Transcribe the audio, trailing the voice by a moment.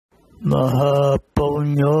mahar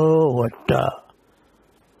punyo vata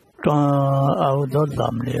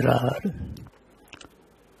avdodamnira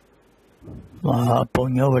mahar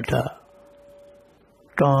punyo vata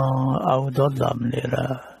avdodamnira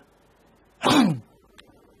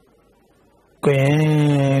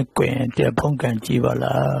quen te phong can chi ba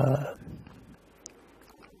la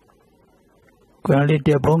quen li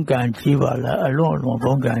te phong can chi ba la alon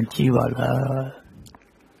phong can chi ba la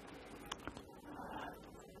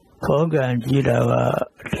phong can chi da ba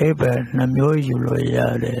thế be na myo yu lo ya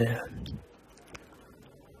le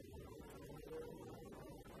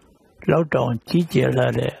lao tong chi che la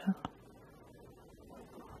de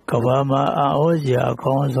ka ba ma a o ya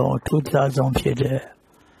kaung song thu tha song phit de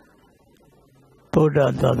Buddha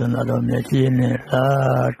Sadhanaတော်မြတ်ကြီးနဲ့လာ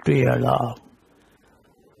တွေ့ရလား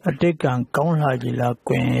အတိတ်ကံကောင်းလာကြလား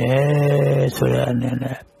ကွင်ရဲ့ဆိုရအနေ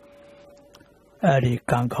နဲ့အဲ့ဒီ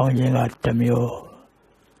ကံကောင်းခြင်းကတစ်မျိုး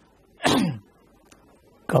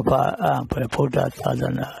ကပ္ပအံပဲဘုရားသာသ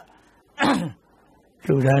နာ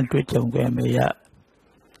လူတိုင်းတွေ့ကြုံခဲ့မရ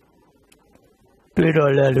တွေ့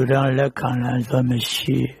တော့လဲလူတိုင်းလက်ခံနိုင်စွမ်းမ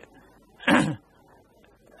ရှိ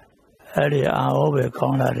အဲ့ဒီအာဟောပဲကော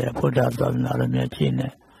င်းလာတဲ့ဘုရားသာသနာတော်မြတ်ကြီး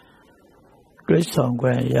နဲ့တွေ့ဆောင်ခွ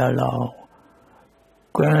င့်ရလောက်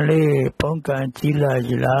ကွယ်လေးပုံကံကြီးလာ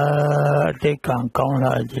ကြလားအတိတ်ကံကောင်း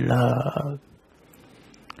လာကြလား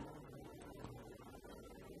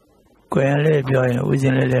ကွယ်လေးပြောရင်ဥစ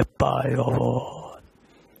ဉ်လေးလည်းပါရော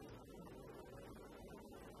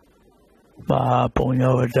ဘာပုံ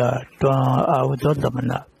ရောတာတွန်းအာဟုသောသမ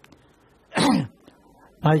ဏ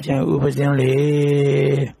အချင်းဥပဇင်း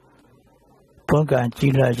လေးပုံကံ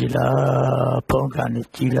ကြီးလာကြလားပုံကံနဲ့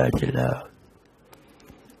ကြီးလာကြလား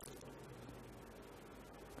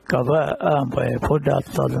ကဘာအံပဲဘုရား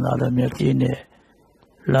သာသနာတော်မြတ်ကြီးနဲ့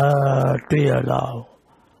လာတွေ့ရလား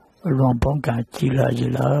အလွန်ပုံကံကြီးလာကြ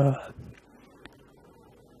လား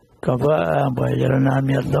ကဘာအံပဲယရနာ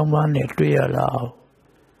မြတ်သုံးပါးနဲ့တွေ့ရလား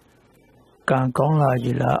ကံကောင်းလာကြ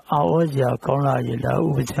လားအောဩစရာကောင်းလာကြလားဥ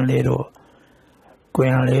ပဇင်းလေးတို့ကွ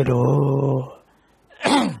င်လေးတို့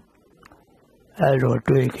အဲ့လို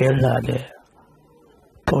တွေ့ခဲ့လာတဲ့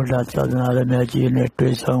ဘုရားသာသနာတော်မြတ်ကြီးနဲ့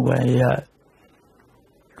တွေ့ဆုံခွင့်ရ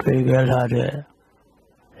တွေ့ခဲ့လာတဲ့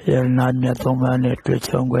ရဟနာမြတ်သုံးပါးနဲ့တွေ့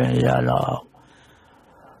ဆုံခွင့်ရတော့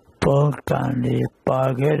ပုံကံလေးပါ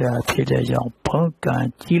ခဲ့တာဖြစ်တဲ့ကြောင့်ပုံကံ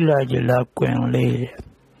ကြီးလာကြလားကွင်လေး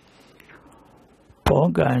ပုံ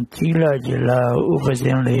ကံကြီးလာကြလားဥပဇ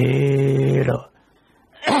င်းလေးတော့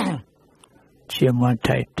ချီးမွမ်း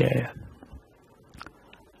ထိုက်တယ်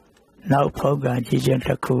နောက်ဖောက်ကံကြီးခြင်းတ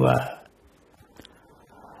စ်ခုက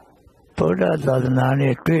ဘုရားသာသနာ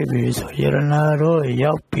နဲ့တွေ့ပြီဆိုယရနာတော့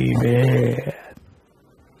ရောက်ပြီပဲ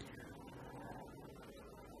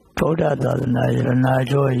ဘုရားသာသနာယရနာ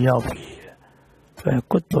ကျော်ရောက်ပြီဆို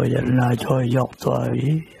ကုတ္တယရနာကျော်ရောက်သွား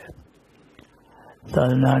ပြီသာ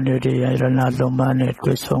သနာနဲ့ယရနာသုံးပါးနဲ့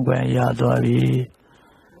တွေ့ဆုံခွင့်ရသွားပြီ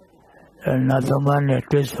ယရနာသုံးပါးနဲ့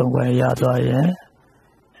တွေ့ဆုံခွင့်ရသွားရင်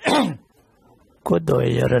ကုတ္တ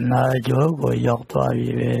ယရနာကျော်ကိုရောက်သွား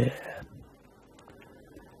ပြီပဲ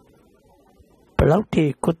ဘလောက်တိ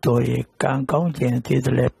ကုတ္တရေကံကောင်းခြင်းတည်တ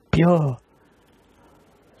ယ်ပြော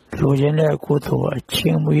လူချင်းတဲ့ကုသိုလ်အချ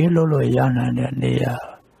င်းမွေးလို့ရနိုင်တဲ့နေရာ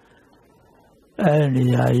အဲ့နေ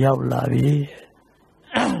ရာရောက်လာပြီ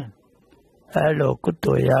အဲ့လိုကုတ္တ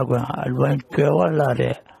ရကွန်အလွန်ကျွယ်ဝလာ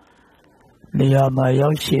တဲ့နေရာမှာရော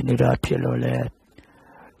က်ရှိနေတာဖြစ်လို့လေ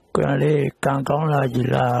ကွန်လေးကံကောင်းလာကြ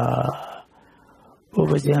လားဥ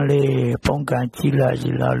ပဇင်းလေးပုံကံကြီးလာကြ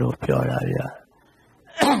လားလို့ပြောတာဗျာ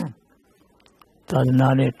သာသနာ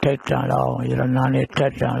နဲ့တက်တန်လောက်ယရနာနဲ့တ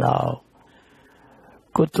က်တန်လောက်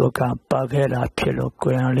ကုသိုလ်ကံပါခဲ့တာဖြစ်လို့ကွ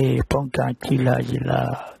န်လေးပုံကံကြီးလာကြ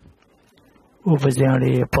လားဥပဇင်း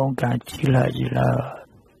လေးပုံကံကြီးလာကြလား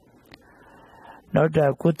နောက်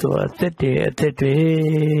တဲ့ကုသိုလ်အသက်တွေ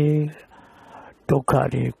ဒုက္ခ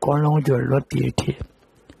တွေကောင်းလုံးကျော်လွတ်တည်ဖြစ်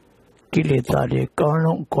ကိလေသာတွေကောင်း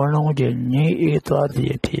လုံးကျော်ငြိမ်းအေးသွားသ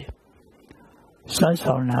ည်ဖြစ်စမ်း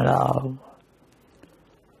ဆောင်လာတော့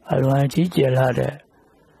အလွန်ကြီးကျယ်လာတဲ့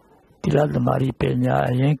သီလသမာဓိပညာ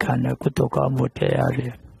အရင်ခံတဲ့ကုသိုလ်ကောင်းမှုတရားတွေ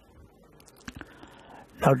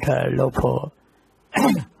နောက်ထပ်လုပ်ဖို့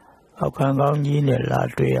အခန်းကောင်းကြီးနဲ့လာ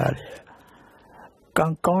တွေ့ရတယ်ကံ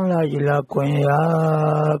ကောင်းလာရင်လားကွင်ရ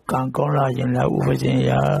ကံကောင်းလာရင်လားဥပဇင်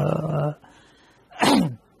ရ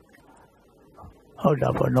ဟုတ်တာ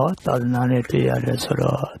ပေါ့နော်သာသနာနဲ့တွေ့ရတယ်ဆို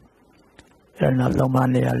တော့အဲ့နောက်သုံးပါး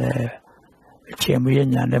နဲ့လည်းအချိန်မရ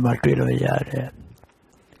ညာနဲ့မှတွေ့လို့ရတယ်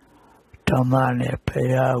ဓမ္မနဲ့ဖ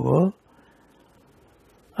ရာကို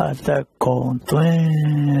အသက်ကုန်သွ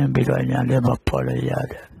င်းပြီးတော့ညာနဲ့မှပေါ်လို့ရ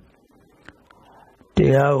တယ် တ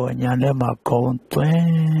ရားကိုညာထဲမှာဂုံသွ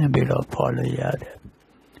င်းပြီးတော့ဖော်လို့ရတယ်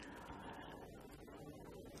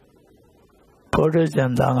ဘုရားကျ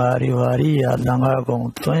မ်းသံဃာတွေဝါရိယသံဃာဂုံ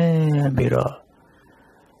သွင်းပြီးတော့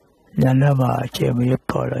ညာထဲမှာအခြေမရ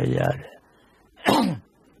ဖော်လို့ရတ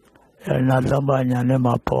ယ်နာသမ္ပညာထဲ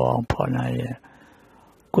မှာပေါ်အောင်ဖော်နိုင်ရင်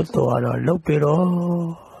ကုသိုလ်ကတော့လုပ်ပြီးတော့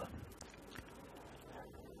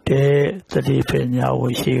တဲ့သတိပညာဝ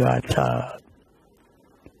ရှိကထား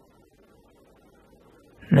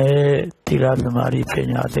နေတိရသမารိပ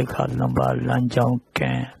ညာသိက္ခာလမ်းပါလမ်းကြောင်း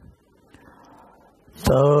ကံ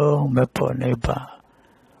သုံးမဖို့နိဗ္ဗာန်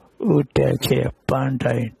ဥတ္တချေပန်း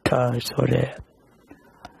တိုင်းထားဆိုတဲ့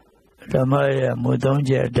ဓမ္မရဲ့မူသုံး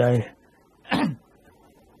ချက်အတိုင်း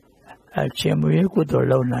အချင်းမွေးကုသိုလ်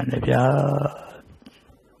လုပ်နိုင်တယ်ဗျာ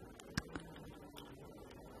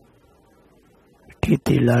တိ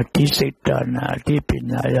တိလာတိစိတ်တနာတိပ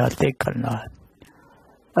ညာယသိက္ခဏာ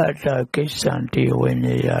အတ္တကိစ္ဆံတိဝိန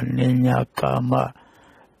ည်းယနိညာကာမ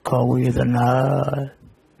ခောဝေဒနာ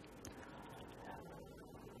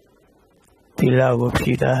တိလာကို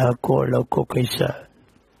ဖြိတာကိုလောက်ကိုကိစ္စ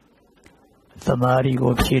သမာဓိ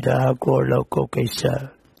ကိုဖြိတာကိုလောက်ကိုကိစ္စ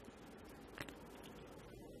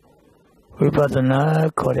ဝိပဿနာ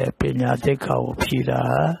ခေါ်တဲ့ပညာသိက္ခာကိုဖြိတာ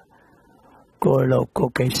ကိုလောက်ကို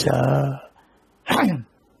ကိစ္စ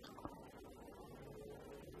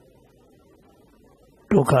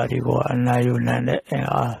ဒုက္ခတွေကိုအနာယူနိုင်တဲ့အင်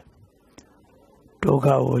အားဒုက္ခ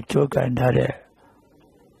ကိုကြိုးကန်ထားတဲ့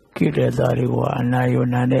ကိလေသာတွေကိုအနာယူ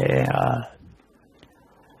နိုင်တဲ့အင်အား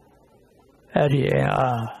အဲ့ဒီအင်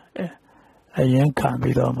အားအရင်ခံ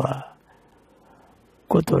ပြီးတော့မှ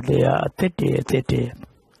ကုသိုလ်တရားအသစ်တွေ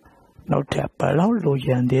နောက်ထပ်ဘယ်လောက်လိုချ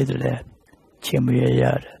င်သေးတယ်လဲချင်းမရရ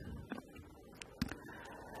တယ်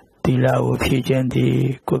တိလာကိုဖြည့်ခြင်းသည်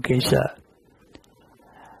ကိုယ်ကိစ္စ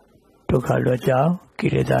ဒုက္ခလွတ်ကြောင်းကိ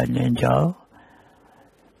လေသာငြိမ်းကြောင်း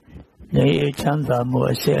ငြိမ်းအေးချမ်းသာမှု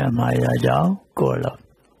အစစ်အမှန်ရကြောင်းကိုယ်လော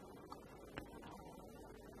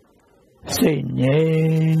စိတ်ငြိ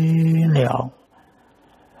မ်းလျောင်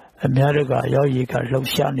အများကရောက်ရည်ကလှုပ်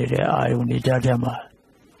ရှားနေတဲ့အာယုန်တွေကြားထဲမှာ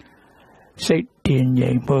စိတ်တည်ငြိ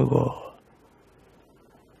မ်မှုကို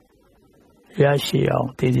ရရှိအောင်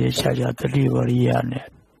တည်တည်ချာချာသတိဝရိယနဲ့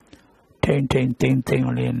ထိမ့်သိ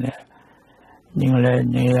မ့်လေးနဲ့ညင်လဲ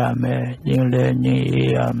ညင်ရမယ်ညင်လဲညင်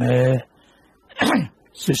ရမယ်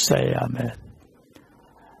စွတ်ဆက်ရမယ်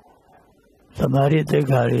သမာဓိသိက္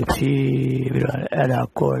ခာတွေဖြည့်ပြီးတော့အဲ့ဒါ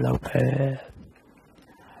ကိုလောက်ပဲ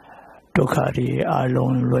ဒုက္ခတွေအ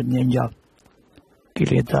လုံးလွတ်ငြိမ်းကြောင်းကိ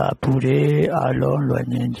လေသာအပူတွေအလုံးလွတ်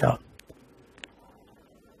ငြိမ်းကြောင်း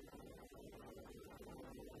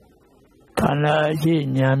ခန္ဓာရှိ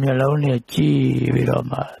ဉာဏ်မျက်လုံးနဲ့ကြည့်ပြီးတော့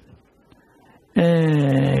မှ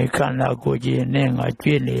ခန္ဓာကိုယ်ကြီးနဲ့ငါကြ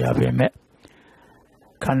ည့်နေရပါမယ်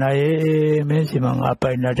ခန္ဓာရဲ့မင်းစီမှာငါ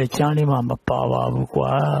ပိုင်တာတချမ်းလေးမှမပါပါဘူး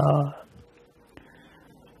ကွာ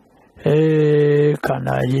ခန္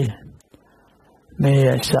ဓာကြီးမင်း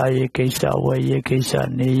ရဲ့စာရေးကိစ္စဝယ်ရေးကိစ္စ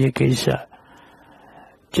နေရေးကိစ္စ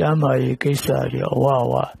ကျမ်းမာရေးကိစ္စတွေအဝ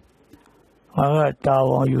ဝငါကတာ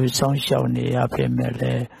ဝန်ယူဆောင်ရှောက်နေရပါမယ်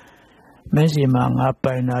လေမင်းစီမှာငါ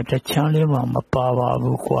ပိုင်တာတချမ်းလေးမှမပါပါ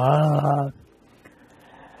ဘူးကွာ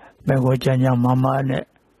မင်းကိုကြံမမနဲ့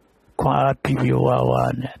ခွန်အားပြပြဝဝ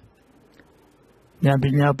နဲ့ဉာဏ်ပ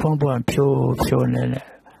ညာဖုံးဖြိုးနေတ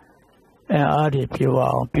ယ်အားတွေပြေ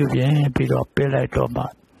အောင်ပြုပြင်ပြီးတော့ပြလိုက်တော့မှ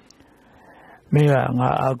မင်းကငါ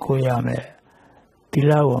အားကိုးရမယ်ဒီ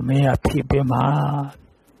လောက်ကိုမင်းကဖြည့်ပေးမှာ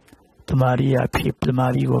သမာဓိကိုဖြည့်ပေး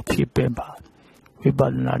မှာဝိပဿ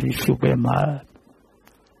နာကိုရှုပေးမှာ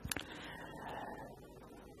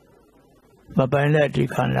မပိုင်တဲ့ဒီ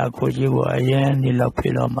ခန္ဓာကိုယ်ကြီးကိုအရင်နေလောက်ပြ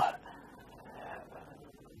တော့မှ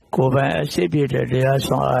ကိုယ်ပိုင်အစစ်ပြည့်တဲ့တရား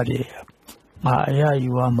ဆောင်အားတွေငါအရ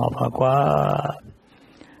ယူရမှာပါကွာ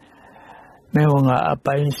မင်းကငါအ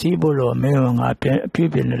ပိုင်စီးဖို့လို့မင်းကငါပြန်အပြည့်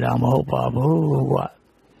ပြည့်နေတာမဟုတ်ပါဘူးကွာ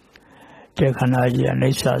တဲ့ခန္ဓာကြီးအနိ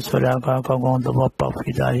စ္စဆိုတာကကောင်းကောင်းသဘောပေါက်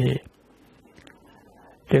ပြီးသားရဲ့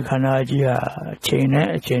ဒီခန္ဓာကြီးကအချိန်နဲ့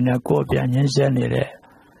ကိုယ်ပြန်ညှင်းဆဲနေတဲ့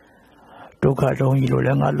ဒုက္ခတုံးကြီးလို့လ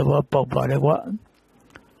ည်းငါသဘောပေါက်ပါတယ်ကွာ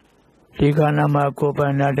ဒီခန္ဓာမှာကိုယ်ပို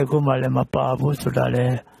င်တာတခုမှလည်းမပါဘူးဆိုတာလေ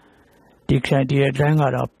ဒီခန္ဓာရဲ့အတိုင်းက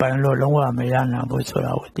တော့ပိုင်လို့လုံးဝမရနိုင်ဘူးဆို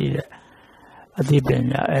တာကိုသိတယ်အသိပ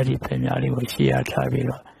ညာအဲ့ဒီပညာလေးကိုရှင်းရထားပြီး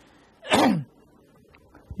တော့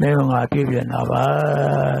မင်းကငါပြည့်ပြည့်နာပါ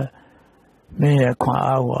မင်းရဲ့ခွန်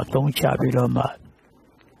အားကိုအသုံးချပြီးတော့မှ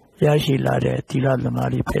ရရှိလာတဲ့သီလသမာ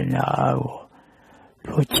ဓိပညာအားကို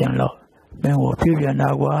လိုချင်လို့မင်းကိုပြည့်ပြည့်နာ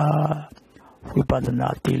ကွာဝိပဿနာ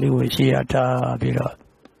တိလေးကိုရှင်းရထားပြီးတော့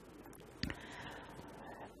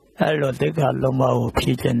အဲ့လိုသိက္ခာလုံးပါးကိုဖြ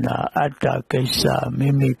ည့်ချင်တာအတ္တကိစ္စမိ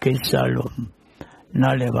မိကိစ္စလို့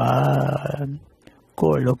နားလည်ပါ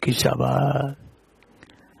ကိုယ်လိုကိစ္စပါ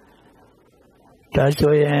ဒါ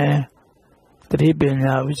ဆိုရင်သတိပ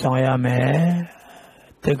ညာဥဆောင်ရမယ်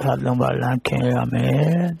သိက္ခာ3ပါးလမ်းခင်းရမယ်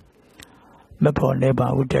မဖို့နေပါ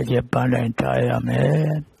ဥတ္တချက်ပန်းတိုင်းထားရမယ်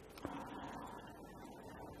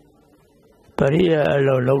ပရိယအ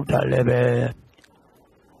လိုလောက်တာလည်းပဲ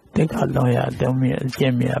သိက္ခာ300အကျ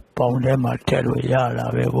င့်မြတ်ပေါင်းထဲမှာထည့်လို့ရလာ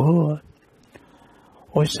ပဲကို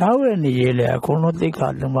ဟိုစားဝဲနေရလေအကုန်လုံးသိက္ခာ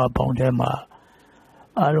3ပါးပေါင်းထဲမှာ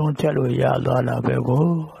အလုံးထည့်လို့ရသွားတာပဲကို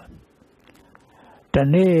တ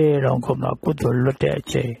နေ့တော့ခုမှကုသိုလ်လွတ်တဲ့အ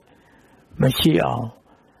ချိန်မရှိအောင်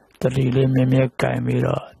တတိလေးမြဲမြဲကင်ပြီး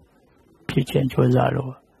တော့ဖြစ်ချင်းကြိုးစား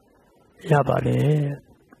လို့ရပါလေ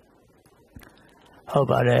ဟုတ်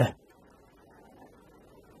ပါတယ်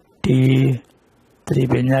ဒီသတိ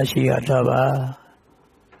ပညာရှိရတာပါ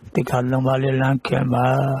သိက္ခာ3ပါးလေးလမ်းခင်ပါ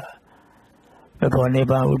ဘယ်ပေါ်နေ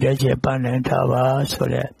ပါဥဒ္ဒေချက်ပန်းနိုင်တာပါဆို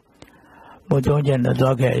တဲ့မို့သုံးချက်နဲ့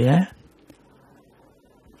သွားခဲ့ရင်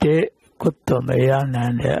ဒီကုသိုလ်မရနို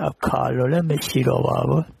င်တဲ့အခါလိုလည်းမရှိတော့ပါ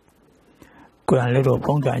ဘူးကိုယ်လေးတို့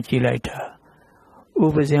ပုံကံကြည့်လိုက်တာဥ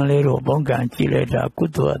ပဇင်လေးတို့ပုံကံကြည့်လိုက်တာကု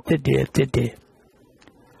သိုလ်အသစ်တွေ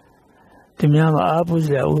ဒီများမှာအာဟုဇ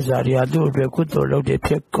ဥစ္စာတွေအတူတူကုသိုလ်လုပ်တဲ့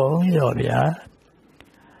ဖြစ်ကုန်ရောဗျာ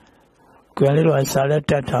ကိုယ်လေးတို့အစားလက်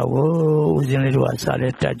တက်တာကိုဥစဉ်လေးတို့အစားလ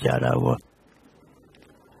က်တက်ကြတာကို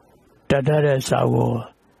တက်တဲ့စာကို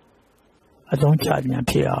အသုံးချဉာဏ်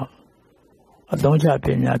ဖြစ်အောင်အသုံးချပ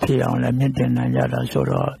ညာဖြစ်အောင်လည်းမြင့်တင်နိုင်ကြတာဆို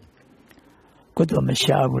တော့ကုသိုလ်မ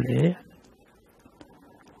ရှားဘူးလေ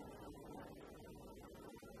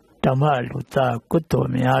ဓမ္မလူသားကုသို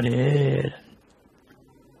လ်များတယ်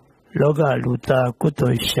လောကလူသားကု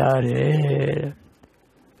သိုလ်ရှားတယ်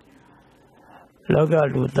လောက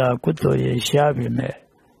လူသားကုသိုလ်ရရှားပြီမဲ့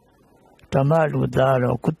ဓမ္မလူသား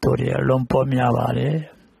တော့ကုသိုလ်တွေအလုံးပေါ်များပါတယ်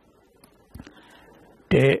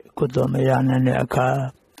တဲ့ကုသိုလ်မရနိုင်တဲ့အခါ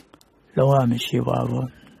လုံးဝမရှိပါဘူး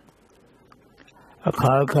အ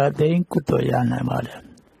ခါသိရင်ကုသိုလ်ရနိုင်ပါတယ်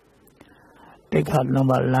တိခါလုံး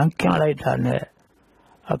မလမ်းကန့်လိုက်တာနဲ့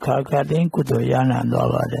အခါသိရင်ကုသိုလ်ရနိုင်သွား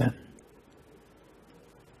ပါတယ်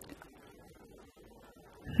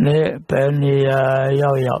နဲ့ဘယ်နေရာ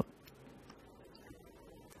ရောက်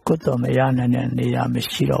ကုသိုလ်မရနိုင်တဲ့နေရာမ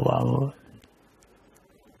ရှိတော့ပါဘူး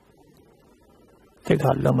တိ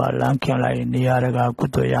ခါလုံးမလမ်းကန့်လိုက်နေရာကကု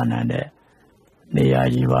သိုလ်ရနိုင်တဲ့နေရာ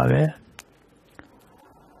ကြီးပါပဲ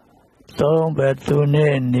သုံးပဲသူ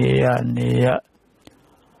နဲ့နေရ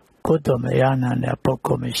ကုသိုလ်မရနိုင်တဲ့ပုဂ္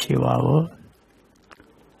ဂိုလ်မရှိပါဘူး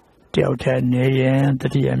တယောက်တည်းနေရင်တ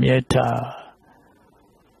တိယမြတ်တာ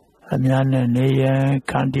အများနဲ့နေရင်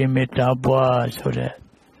ခန္တီမေတ္တာပွားဆိုတဲ့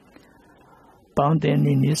ပေါင်းတင်န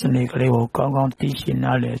ည်းစနစ်ကလေးကိုကောင်းကောင်းသိရှိ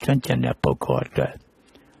နားလည်ကျွမ်းကျင်တဲ့ပုဂ္ဂိုလ်အတွက်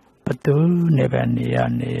ဘသူနဲ့ပဲနေရ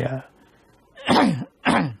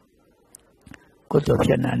ကုသိုလ်ဖြ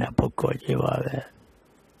စ်နိုင်တဲ့ပုဂ္ဂိုလ်ကြီးပါပဲ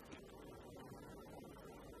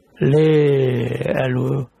လေအလူ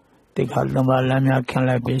တိခါလုံးမလမ်းများခင်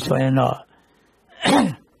လိုက်ပြီးဆိုရင်တော့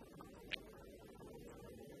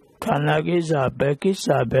ခန္ဓာကိစ္စပဲကိစ္စ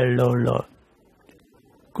ပဲလို့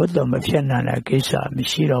ကုသိုလ်မဖြစ်နိုင်တဲ့ကိစ္စမ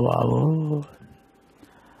ရှိတော့ပါဘူး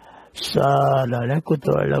စားလာလည်းကု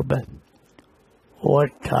သိုလ်လုပ်ပဲဝ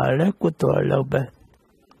တ်ထားလည်းကုသိုလ်လုပ်ပဲ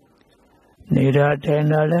နေတာထိုင်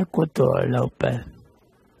တာလည်းကုသိုလ်လုပ်ပဲ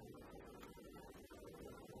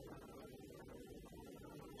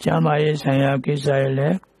ကျမ်းမာရေးဆိုင်ရာကိစ္စလ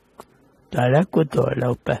ည်းဒါလည်းကုသိုလ်လု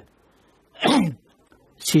ပ်ပဲ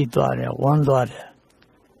ရှိသွားတယ်ဝမ်းသွားတယ်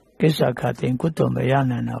ကိစ္စခတ်တင်ကုသိုလ်မရ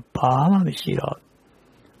နိုင်တာဘာမှမရှိတော့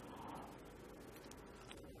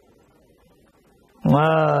ငါ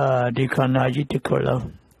ဒီခန္ဓာကြီးတစ်ခုလုံး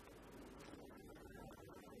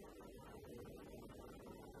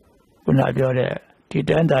ခုနပြောတဲ့ဒီ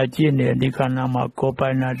တန်တာကြည့်နေဒီခန္ဓာမှာကိုယ်ပို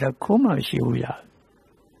င်တာတစ်ခုမှမရှိဘူးရ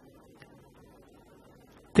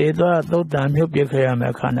တေသွားသုတ်တံမြုပ်ပြခဲ့ရမ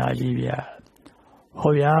ယ်ခန္ဓာကြီးဗျာ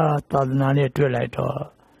ဟောဗျာသာသနာနဲ့တွေ့လိုက်တော့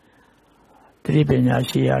သတိပညာ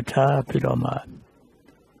ရှိရထားပြီးတော့မှ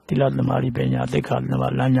တိလသမารိပညာသိက္ခာသမ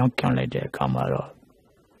လမ်းကြောင်းကျန်လိုက်တဲ့အခါမှာတော့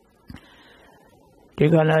ဒီ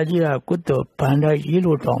ခန္ဓာကြီးကကုသိုလ်ဗန္ဒကြီး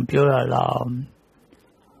လို့တောင်ပြောရလား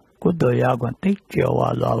ကုသိုလ်ရခွင့်သိကျော်ဝ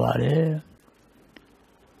သွားပါတယ်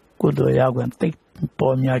ကုသိုလ်ရခွင့်သိ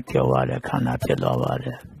ပေါ်များကျော်ဝတဲ့ခန္ဓာဖြစ်သွားပါတ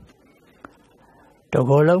ယ်တ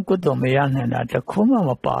ကောလုံးကုသိုလ်မရနိုင်တာတစ်ခုမှမ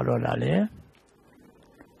ပါတော့တာလေ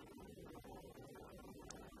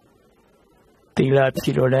တိလာဖြ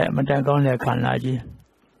စ်လို့လည်းအမတန်ကောင်းတဲ့ခန္ဓာကြီး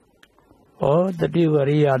ဩတတိဝ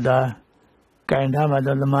ရိယတာကင်ထားမှ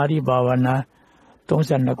သမာဓိဘာဝနာ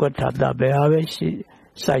32ခွက်ထာတာဘယ်ဟာပဲရှိ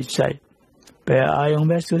စိုက်ဘယ်အာယုံ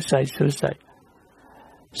ပဲဆုစိုက်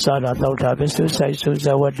Sada Dauta be suicide,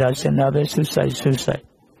 suicide, what does in a suicide, suicide.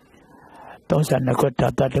 Don't send a good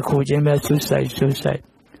that the Kujim suicide, suicide.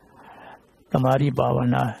 The Mari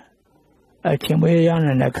Bavana. I came way on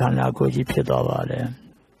and I can't go deep to the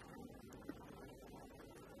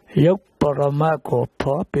Yok Poromako,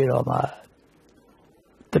 Popiroma.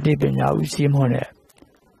 The deep in our Simone.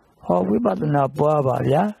 Oh, we bought an above,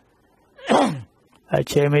 yeah? I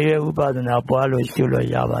came here, we bought an above, still a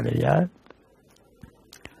yava, yeah?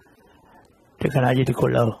 The Canadi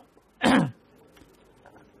Colo.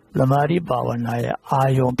 The Mari Bavanaya,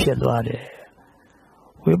 Ion Piedware.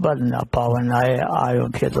 We bought an Bavanaya,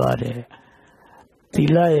 Ion Piedware.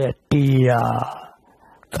 Tilaya, Tia,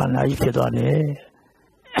 Canai Piedware.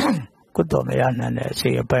 Good Domiana,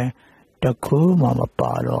 say a pen, the cool Mama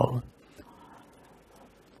Palo.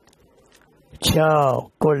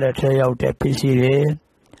 Ciao, go let her out there, PC.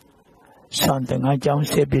 Something I don't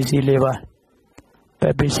say busy liver.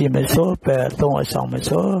 PC me so, but don't sound me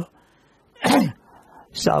so.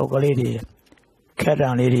 Zawgyi lady,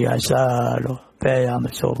 Katan lady, I saw, pay am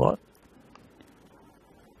so what.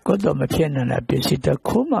 Good Domian and a busy the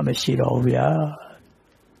Kuma machine over here.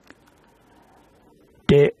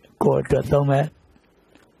 They go to Dome.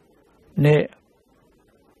 Ne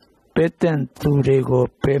Peten to they go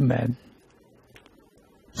payment.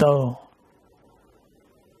 So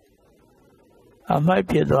I might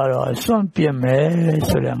be a some PM,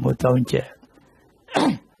 so I'm mutonje.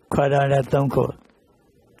 Quite a let them go.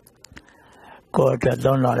 Go to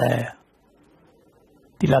Donald.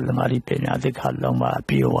 The Lamari Pena, the Kaloma,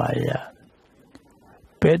 P.O.I.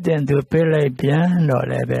 Peten to Pele Piano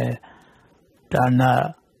Lebe.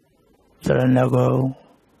 Dana Saranago,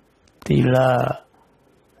 Tila,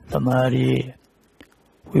 Tamari,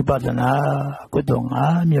 Wipatana,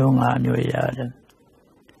 Kudonga, Myonga, Myoyan.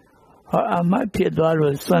 I might be a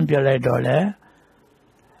dollar, some dollar.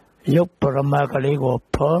 Yok Paramakaligo,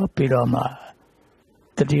 Po Piroma.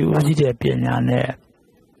 The Uzi Pianane.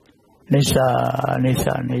 Nisa,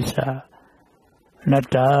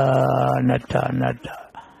 Nata.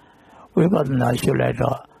 Wipatana,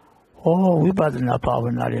 Shulato. Oh, we bought an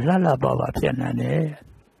apavana, Lala Baba Pianane.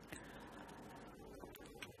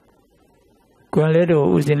 Qualedo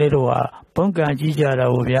Uziletoa, Ponka Jijara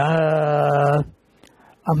Uvia.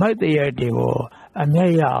 I might be a devo, a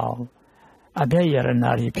mayao, a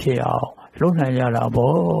bayaranari piao, Luna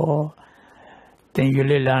Yarabo. Then you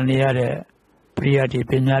lay on the other, Priati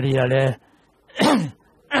Pinariale.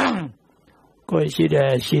 Go see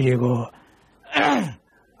the Shirigo.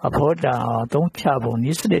 A porta, don't travel,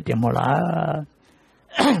 Nislet Mola.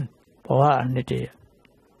 Poa Nitty.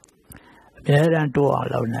 There and two are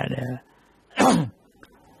loud.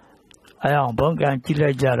 I am Bonkan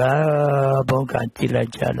Chilajara, Bonkan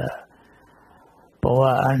Chilajara.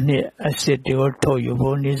 Poa and I said the old toy you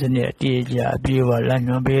won't listen at Tia, Biva,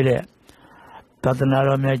 Lanyon Bede.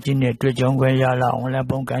 Tatanara Magine to John Guayala, on La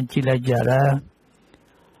Bonkan Chilajara.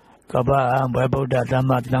 Kaba and Bible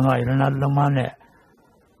Datamat Langa, not the money.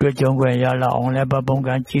 John Guayala, on La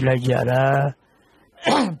Bonkan Chilajara.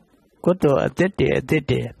 Go to a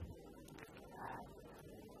tete.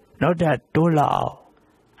 Not that too loud.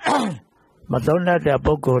 But don't let the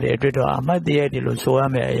Boko Redo, I might be able to show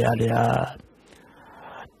me a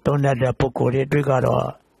don't let the Boko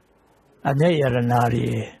Redo, a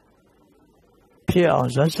Nayaranari. Pierre on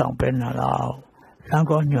the song penalao.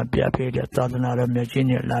 Langonia Piape, the Tatanara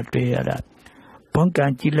Virginia Latvia.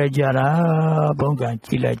 Bonkan Chilajara.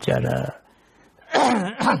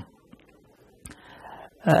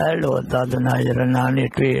 Hello, Tatanara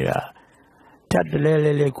Tria.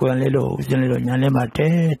 Tatlele Quanelo, Zenlo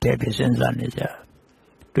Nanemate, Tepis and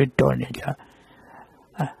Retornija.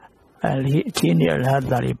 Chini had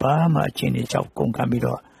the Ripama, Chini Chop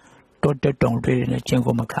Concamiro, Tote Tong in a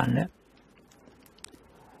Chingo Macane.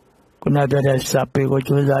 Could not better Sapigo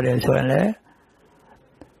Juzar as well.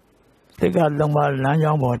 They got Loma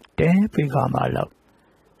Lanyan bought 10 become a love.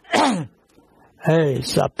 Hey,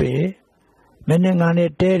 Sapi, meaning on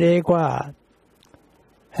it, Terequa.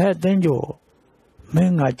 Hey, then you.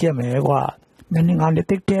 Menga Jemegua, meaning on the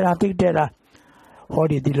Tictera. How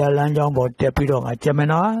did the Lanjan bought Tepidong at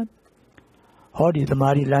Gemina? How did the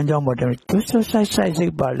Mari Lanjan bought just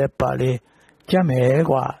sizing Pale,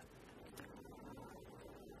 Jamegua?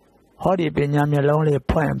 How did Benjamin lonely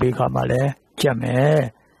point become a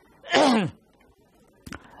Jame?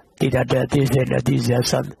 Did that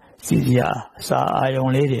Cizia, saw I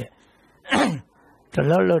only lady. The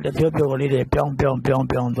Lolo, the people lady, Pyong,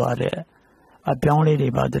 there. A young lady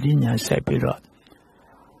about the linear sepiro.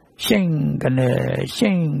 Shingane,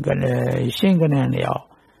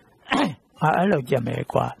 I love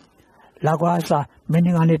Jamaica. လာကွာစားမင်း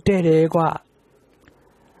ကနေတဲ့တယ်ကွာ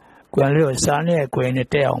ကွာလို့စားနဲ့ကွယ်နဲ့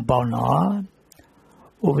တဲ့အောင်ပေါင်းတော့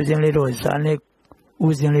ဥပဇင်းလေးတို့စားနဲ့ဥ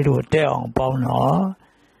စဉ်လေးတို့တဲ့အောင်ပေါင်းတော့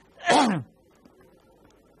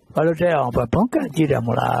ဘာလို့တဲ့အောင်ဘုံကကြည့်တယ်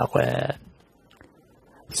မို့လားကွယ်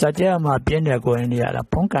စကြမှာပြင်းတဲ့ကွယ်နေရတာ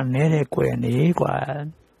ဘုံကနေတဲ့ကွယ်နေကွာ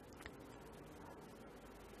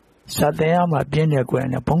စတဲ့မှာပြင်းတဲ့ကွယ်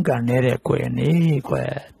နဲ့ဘုံကနေတဲ့ကွယ်နေကွ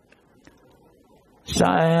ယ်စာ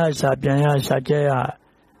ရစာပြန်ရစာကြရ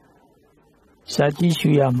စာကြည့်ရှု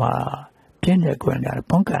ရမှာပြင်းတဲ့ကွယ်နဲ့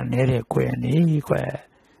ဘုံကနေတဲ့ကွယ်နေကွယ်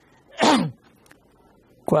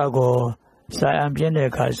ကွာကိုစာအံပြင်းတဲ့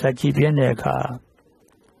အခါစာကြည့်ပြင်းတဲ့အခါ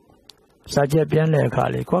စာကြည့်ပြင်းတဲ့အခါ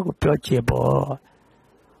လေကွာကိုပြောချင်ပေါ့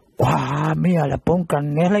ဝါမင်းရလည်းပုံက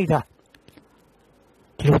နေလိုက်တာ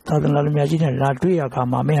ဒီလိုသာသနာ့လူများကြီးနဲ့လာတွေ့ရခါ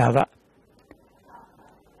မှာမင်းဟာက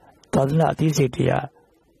သာသနာ့အသိစိတ်တရား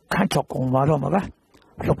ခန့်ချောက်ကုန်ပါတော့မှာပါ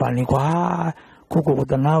လောက်ပါနေကွာကို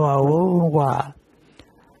တနာပါဦးကွာ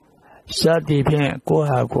စသည်ဖြင့်ကို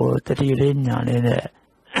ဟာကိုတတိလေးညာလေးနဲ့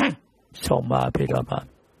ဆုံးပါပြီတော့ပါ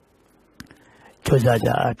ကျိုးစားကြ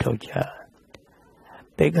အထောက်ကြ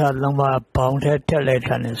တိတ်ခါလုံးပါပေါင်းထဲတက်လိုက်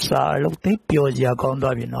တာနဲ့စာအလုပ်သိပျော်စရာကောင်း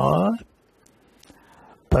သွားပြီနော်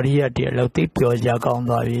ပရိယတ်တည်းအလုပ်သိပျော်စရာကောင်း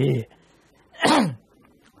သွားပြီ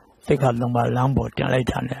တိတ်ခါလုံးပါလမ်းပေါ်တင်လိုက်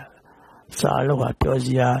တာနဲ့စာအလုပ်ကပျော်စ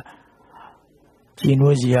ရာကျင်း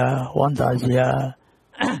လို့စရာဝမ်းသာစရာ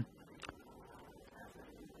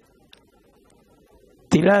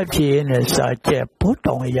ဒီလိုက်ဖြစ်နေစာချက်ဘု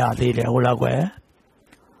တောင်ရသေးတယ်ဟုတ်လားကွယ်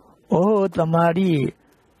အိုးတမာရီ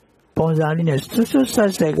ပုံစံလေးနဲ့စွတ်စွတ်ဆ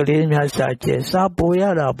က်ဆက်ကလေးများစာချက်စာပိုရ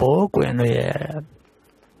တာဘောကွယ်လို့ရဲ့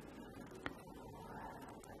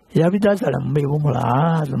ရပိသားစားလည်းမေ့ဘူးမ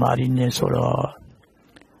လားတမာရီနဲ့ဆိုတော့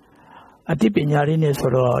အတိပညာလေးနဲ့ဆို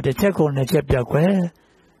တော့တစ်ချက်ကုန်တစ်ချက်ပြကွယ်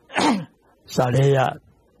စာလေးရ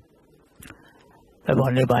ဘယ်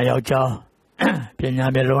ပေါ်နေပါရောက်ကြောင်းပညာ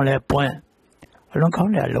မျက်လုံးလဲပွင့်အလုံးကော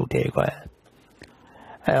င်းတယ်လုပ်တယ်ကွယ်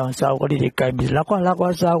အဲအောင်စာဝလေးတွေကိုင်ပြီးလာကွာ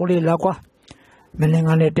စာဝလေးလာကွာမင်း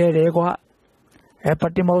ငါနဲ့တဲတယ်ကွာအဲပ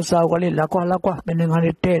တိမောစာဝလေးလာကွာမင်းငါ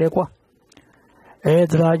နဲ့တဲတယ်ကွာအဲ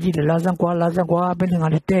ဒရာကြီးလာစံကွာမင်းငါ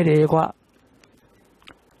နဲ့တဲတယ်ကွာ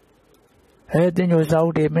အဲတင်ညိုစာဝ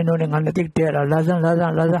တွေမင်းတို့ငါနဲ့တိတ်တဲတာလာစံ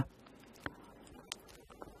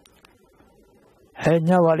အဲည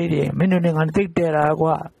ဝလေးတွေမင်းတို့ငါနဲ့တိတ်တဲတာ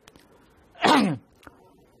ကွာ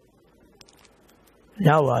ည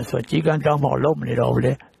ဝဆိုကြီးကန်းတောင်းမောက်လုံးမနေတော့ဘူး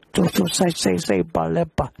လေသူစိတ်ပါလဲ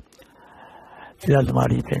ပါဒီလိုသမား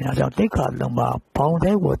ကြီးပညာကြောင့်တိတ်ခါလုံးပါဘောင်း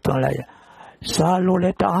တဲ့ကိုတွန်းလိုက်စားလို့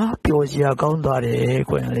လဲတအားပျော်စရာကောင်းသွားတယ်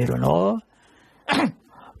ကွယ်လေးတို့နော်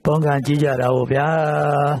ပေါင်းကန်ကြည့်ကြတာဟုတ်ဗျာ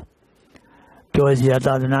ပျော်စရာ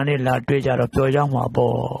သာသနာနဲ့လာတွေ့ကြတော့ပျော်ကြမှာ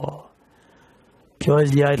ပေါ့ပျော်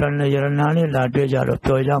စရာရဏနဲ့လာတွေ့ကြတော့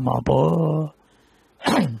ပျော်ကြမှာပေါ့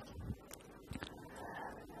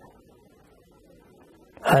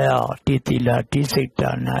အယောတိလာတိစိတ်တ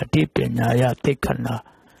နာတိပညာယသိက္ခဏ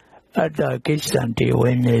အတ္တကိစ္ဆံတေ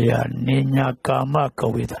ဝိနယနိညာကာမက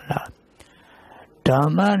ဝေဒနာဓ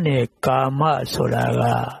မ္မနဲ့ကာမဆိုတာက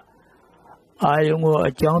အာယုံကို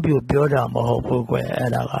အကြောင်းပြုပြောတာမဟုတ်ဘူးကွယ်အဲ့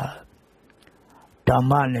ဒါကဓမ္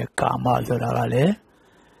မနဲ့ကာမဆိုတာကလေ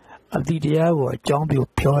အတိတရားကိုအကြောင်းပြု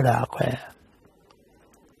ပြောတာကွယ်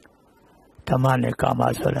ဓမ္မနဲ့ကာမ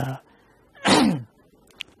ဆိုတာ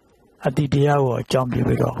အတိတရားကိုအကြောင်းပြု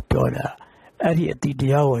ပြီးတော့ပြောတာအဲ့ဒီအတိတ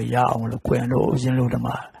ရားကိုရအောင်လို့ကွယ်လို့ဦးဇင်းလို့ဓမ္မ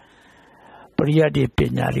ပရိယတ်ပ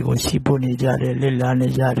ညာတွေကိုရှိဖို့နေကြတယ်လစ်လာနေ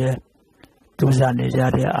ကြတယ်ဒုစရနေကြ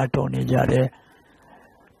တယ်အတော်နေကြတယ်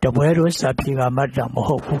တပွဲတို့စာပြေကမှတ်တာမ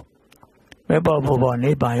ဟုတ်ဘူးမဲပေါ်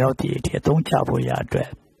နေပါရောက်တည်အသုံးချဖို့ရအတွက်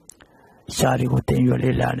စာတွေကိုတင်ရွလ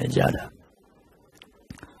စ်လာနေကြတာ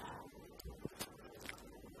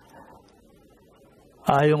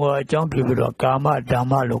အာယုံကိုအကြောင်းပြုပြီးတော့ကာမဓမ္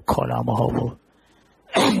မလို့ခေါ်တာမဟုတ်ဘူး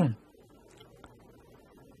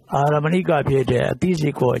အာရမဏိကဖြစ်တဲ့အသိစိ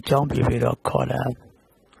တ်ကိုအကြောင်းပြုပြီးတော့ခေါ်တာ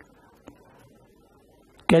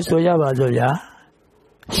ကဲဆိုရပါစို့ဗျာ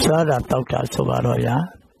စားတာတောက်တာဆိုပါတော့ဗျာ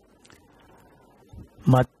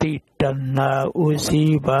မတိတနာဥစီ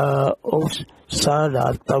ပါဥစားတာ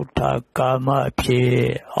တောက်တာကာမဖြစ်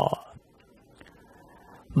ဟော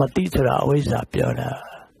မတိဆိုတာအဝိဇ္ဇာပြောတာ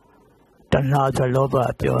တဏှာဆိုလောဘ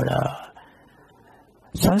ပြောတာ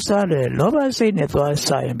ဆန်းစားတယ်လောဘစိတ်နဲ့သွား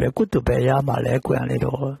ဆိုင်ရင်ပဲကုသပဲရမှာလဲကွယ်လေး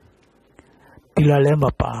တော့ဒီလာလည်းမ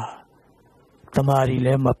ပါတမာရီလ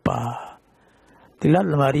ည်းမပါဒီလာ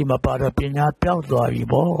တမာရီမပါတော့ပညာပြောက်သွားပြီ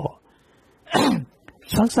ပေါ့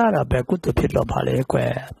ဆန်းစားတာပဲကုသဖြစ်တော့ပါလေကွ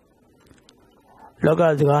ယ်လောက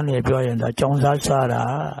စကားနဲ့ပြောရင်တော့ကြောင်စားတာ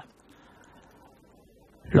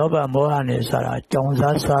လောဘမောဟနဲ့ဆိုတာကြောင်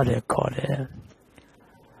စားစားတယ်ခေါ်တယ်။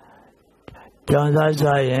ကြောင်စားစားတဲ့အခါကျတော့လောဘစိတ်နဲ့သွားစားရင်ပဲကုသပဲရမှာလဲကွယ်။လောကစကားနဲ့ပြောရင်တော့ကြောင်စားစားတာ လောဘမောဟနဲ့ဆိုတာကြောင်စားစားတယ်ခေါ်တယ်။ ကြောင်စား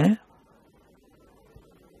စားရင်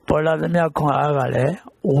ပေါ်လာသမျှခွန်အားကလည်း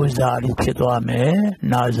ဝဇာတိဖြစ်သွားမယ်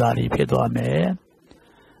နာဇာတိဖြစ်သွားမယ်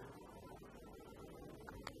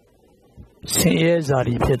ဆင်းရဲဇာ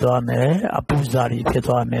တိဖြစ်သွားမယ်အပူဇာတိဖြစ်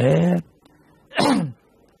သွားမယ်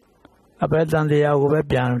အဘယ်တန်တရားကိုပဲ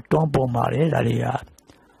ပြန်တွန်းပုံပါလေဒါတွေက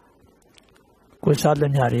ကိုစားသ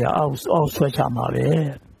မျှတွေကအောက်ဆွဲချမှာပဲ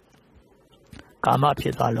ကာမဖြ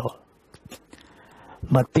စ်သွားလို့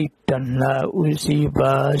မတိတဏဥစီ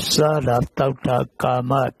ပါစာရတောက်တာကာ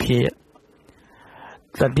မဖြစ်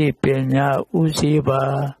တတိပညာဥစီပါ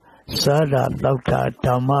စာရတောက်တာဓ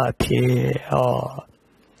မ္မဖြစ်ဟော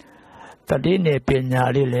တတိနဲ့ပညာ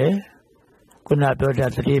လေးလေခုနပြောတဲ့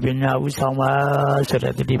တတိပညာဥဆောင်ပါဆို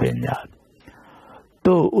တဲ့တတိပညာ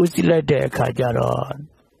တို့ဥစီလိုက်တဲ့အခါကျတော့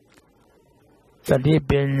တတိ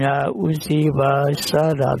ပညာဥစီပါစာ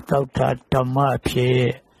ရတောက်တာဓမ္မဖြစ်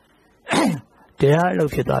တရားအလု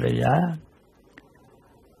ပ်ဖြစ်သွားတယ်ညာ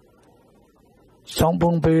ဆောင်း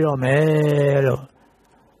ပုံပေးတော့မယ်လို့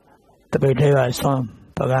တပိတ်ထဲကဆွမ်း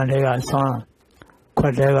ပကံထဲကဆွမ်းခွ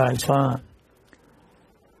က်ထဲကဆွမ်း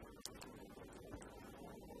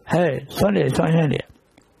ဟဲ့ဆွမ်းလေဆွမ်းရင်လေ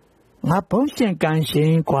ငါဘုံရှင်ကံရှ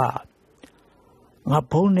င်กว่าငါ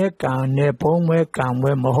ဘုံနဲ့ကံနဲ့ဘုံမဲကံ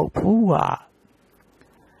မဲမဟုတ်ဘူးကွာ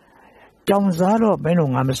ကြောင်စားတော့မင်း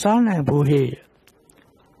တို့ငါမစားနိုင်ဘူးဟေ့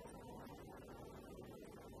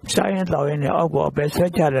စားရင်တော့ရင်အောက်ပေါ်ပဲဆွဲ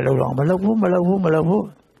ချတယ်လို့တော့မလုပ်ဘူး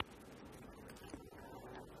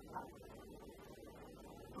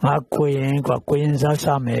ငါကိုရင်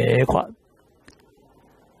စားမယ်ကွာ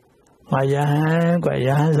ငါယဟန်ကွာယ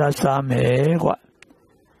ဟန်စားမယ်ကွာ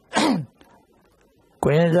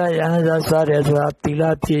ကိုရင်စားယဟန်စားတယ်ဆိုတာသီလ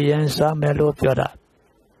ဖြည့်ရင်စားမယ်လို့ပြောတာ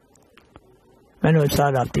မင်းတို့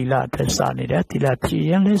စားတာသီလအတွက်စားနေတယ်သီလဖြည့်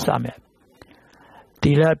ရင်လည်းစားမယ်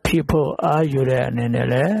သီလဖြစ်ဖို့အားယူတဲ့အနေနဲ့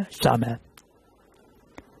လည်းစားမယ်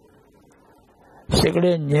စိတ်က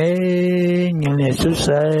လေးငြိမ်နေစွ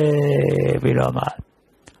ဆဲပြီးတော့မှ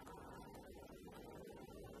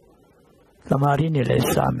သမာဓိနဲ့လည်း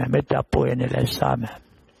စားမယ်မေတ္တာပို့ရနဲ့လည်းစားမယ်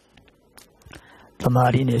သမာ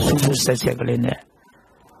ဓိနဲ့စွဆဲကလေးနဲ့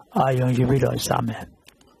အာယုံယူပြီးတော့စားမယ်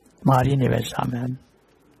မာဓိနဲ့ပဲစားမယ်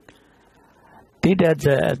တိတ္တ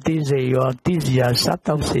အသိစိတ်ရောသိစရာစ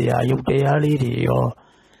တောက်စရာယုတ်တရားလေးတွေရော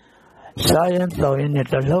စားရင်တော့ရင်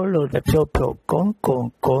တလုံးလုံးတစ်ဖြုတ်ဖြုတ်ကု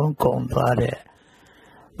န်းသွားတဲ့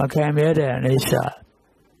မခံရတဲ့အိဋ္ဌာ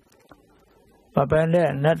မပန်တဲ့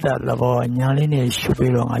အနတ္တသဘောညာလေးနဲ့ရှု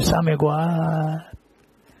ပြီးတော့ငါစားမယ်ကွာ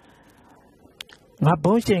ငါ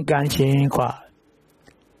ဘုံရှင်ကံရှင်ကွာ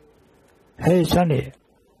ဟဲ့ဆန်းနေ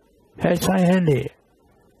ဟဲ့ဆိုင်ဟဲ့နေ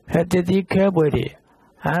ဟဲ့တတိခဲပွဲတွေ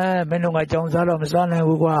မင်းတို့ကကြောင်စားတော့မစားနိုင်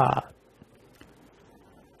ဘူးကွာ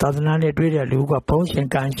သာသနာနဲ့တွေ့တဲ့လူကဘုံရှင်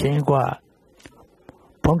ကံရှင်ကွာ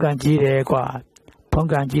ဘုံကံကြီးတယ်ကွာဘုံ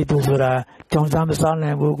ကံကြီးသူဆိုတာကြောင်စားမစား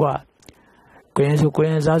နိုင်ဘူးကွာကိုရင်ဆိုကိုရ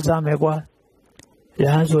င်စားမယ်ကွာယ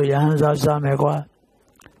ဟန်ဆိုယဟန်စားမယ်ကွာ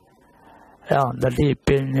တတိပ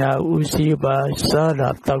ညာဥစီပါစာရ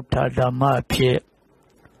တောက်တာဓမ္မဖြစ်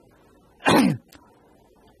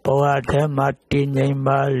ဘဝထဲမှာတည်ငြိမ်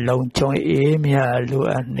မှလုံခြုံအေးမြလူ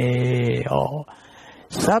အနေဟော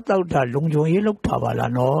စားတော့တာလုံခြုံရေးလောက်ပါပါ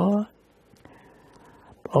လားနော်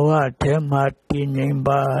ဘဝထဲမှာတည်ငြိမ်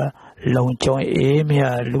မှလုံခြုံအေးမြ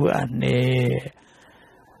လူအနေ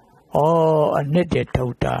အနှစ်တည်းထု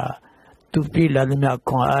တ်တာသူပြည်လာသမျှ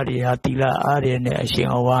ခွန်အားတွေဟာတိလာအားတွေနဲ့အရှင်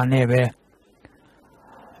အဝါနဲ့ပဲ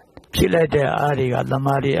ဖြစ်လိုက်တဲ့အားတွေကသ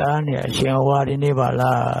မာဓိအားနဲ့အရှင်အဝါတွေနေပါ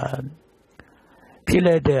လားဖြစ်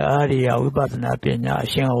လိုက်တဲ့အားတွေကဝိပဿနာပညာအ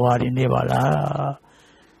ရှင်အဝါတွေနေပါလား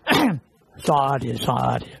စွမ်းအားတွေ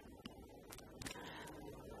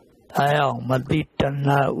အဲအောင်မတိတဏ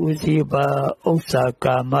ဥစီပါဥစ္စာ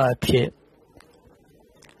ကာမဖြစ်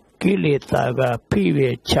ကိလေသာကဖိဝေ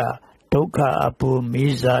ချဒုက္ခအပူမိ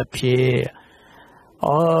စာဖြစ်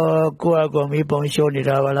ကိုယ့်အကောင်မိပုံရှုံးနေ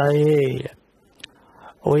တာပါလား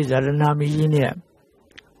အဝိဇ္ဇာရဏမီကြီးနဲ့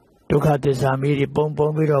ဒုက္ခသစ္စာမီတွေပုံ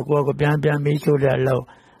ပြီးတော့ကိုယ့်ကိုပြန်မိရှုတဲ့အလုံး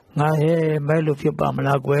ငါမဲလို့ဖြစ်ပါမ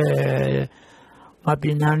လားကွယ်ငါပ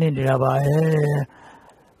ညာနဲ့နေတာပါ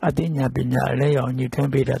အသိဉာဏ်ပညာအလဲအောင်ညှိထွ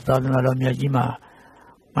န်းပေးတဲ့သာသနာတော်မြတ်ကြီးမှာ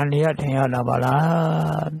မနေရထင်ရတာပါ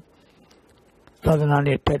လားသာသနာ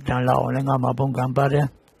နဲ့ထက်တန်လောက်လည်းငါမှာပုံကံပါတယ်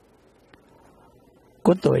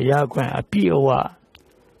ကုသိုလ်ရခွင့်အပြည့်အဝ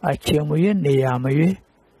အချင်းမွေးနေရမရွေး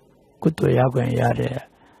ကုသိုလ်ရခွင့်ရတဲ့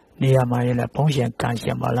နေရာမှာလည်းဘုံရှင်ကံရှ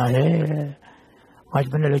င်ပါလားငါ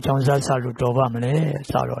ဘယ်နဲ့လို့ကြောင်းစားလို့တော်ပါမလဲ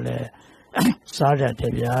စားတော့လေစားတ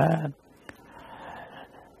ယ်ဗျာ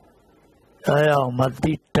အဲအောင်မ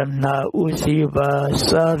တိတဏဥစီပါ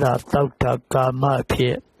စာရတောက်တာကာမဖြ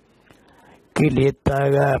စ်ကိ ကိလေသာ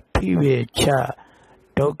ကဖိဝေချ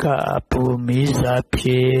ဒုက္ခအပူမိစားဖြ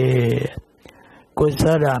စ်ကိုယ်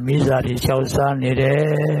စားတာမိစားတွေလျှောက်စားနေတယ်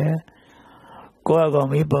ကိုယ်အကောင်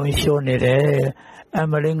မိပုံရှိုးနေတယ်အ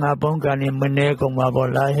မလေးငါဘုံကနေမနေကုန်ပါဘော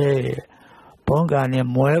လားဟဲ့ဘုံကနေ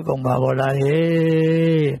မွဲကုန်ပါဘောလား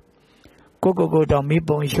ဟဲ့ကိုတောင်မိ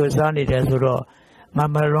ပုံရှိုးစားနေတယ်ဆိုတော့ငါ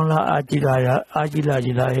မလွန်လားအာကြည့်လာကြီး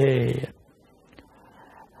လားဟဲ့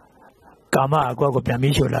ကာမအကွက်ကိုပြန်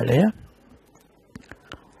ပြီးရှိုးလာတယ်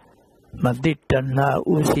မတိတနာ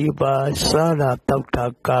ဥစီပါစာရတောက်တာ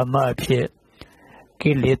ကာမဖြစ်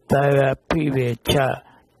ကိလေသာကဖိဝေချ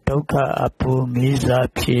ဒုက္ခအပူမိစား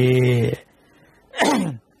ဖြစ်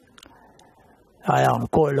အားအောင်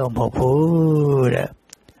ကိုယ်လုံးမဟုတ်ဘူးတဲ့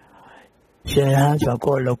ရှင်ဟန်ဆို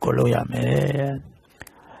ကိုယ်လုံးကိုလို့ရမယ်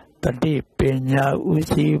တတိပညာဥ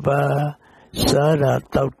စီပါစာရ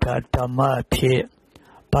တောက်တာဓမ္မဖြစ်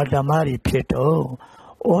ဘာဓမ္မတွေဖြစ်တော့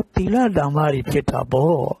ဩတိလဓမ္မတွေဖြစ်တာ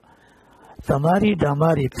ပေါ့သမာဓိဓမ္မ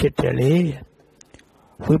တွေဖြစ်တယ်လေ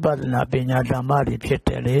ဝိပဿနာပညာဓမ္မတွေဖြစ်တ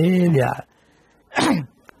ယ်လေဗျာ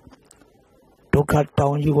ဒုက္ခတော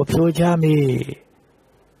င်ကြီးကိုဖြိုချမိ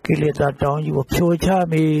ကိလေသာတောင်ကြီးကိုဖြိုချ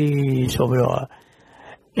မိဆိုပြီးတော့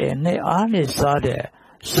နဲ့အားနဲ့စားတဲ့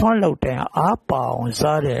ဆွမ်းလောက်တဲ့အားပါအောင်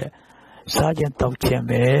စားတဲ့စားခြင်းတောက်ခြင်း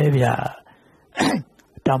ပဲဗျာ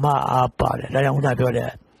ဓမ္မအားပါတယ်ဒါကြောင့်ဦးသာပြောတ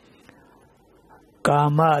ယ်ကာ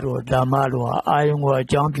မတို့ဓမ္မတို့အာယုံကိုအ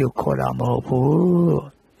ကြောင်းပြုခေါ်တာမဟုတ်ဘူး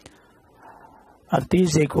အသိ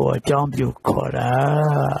စိတ်ကိုအကြောင်းပြုခေါ်တာ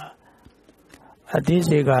အသိ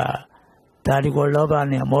စိတ်ကဒါဒီကိုလောဘ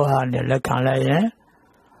နဲ့မောဟနဲ့လက်ခံလိုက်ရင်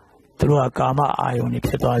သူတို့ကကာမအာယုံတွေ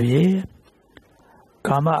ဖြစ်သွားပြီ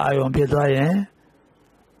ကာမအာယုံဖြစ်သွားရင်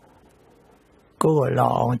ကိုယ်ကိုလော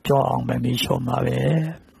က်အောင်ကြောအောင်ပဲပြီးရှုံးမှာပဲ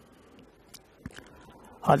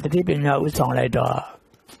တတိပညာဥဆောင်လိုက်တော့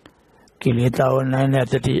ကိလေသာကိုနိုင်တဲ့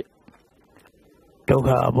တတိဒုက္ခ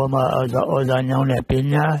အပေါ်မှာဩဇာညောင်းတဲ့ပ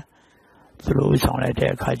ညာသူတို့ဥဆောင်လိုက်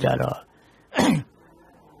တဲ့အခါကျတော့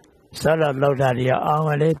ဆလလောက်တာတွေအာမ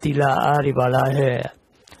လေးတိလာအားဒီပါလားဟဲ့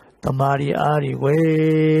တမာရီအားဒီဝေ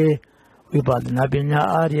ဝိပဿနာပညာ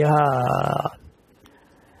အားဒီဟာ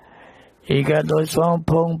ဧကတောဆုံး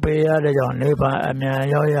ဖုံးပေးရတဲ့ကြောင့်နိဗ္ဗာန်အမြန်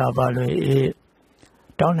ရောက်ရပါလို့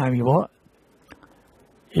တောင်းနိုင်ပြီပေါ့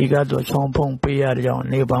ဧကတောဆုံးဖုံးပေးရတဲ့ကြောင့်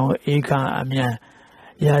နိဗ္ဗာန်ကိုဧကအမြန်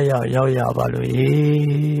ရောက်ရပါလို့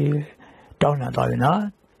တောင်းနိုင်သွားပြီနော်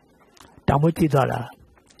တောင်းဖို့ကြည့်သွားတာ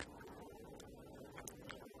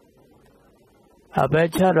အဘဲ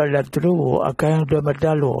ချတော့လည်းသူတို့ကိုအကန့်တွေမတ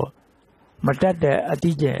က်လို့မတက်တဲ့အ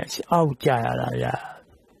တိကျအောက်ကြရတာဗျာ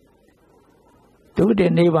ဒုတိယ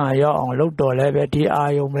နိဗ္ဗာန်ရောက်အောင်လုပ်တော်လဲပဲဒီအာ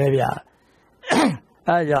ယုံပဲဗျာ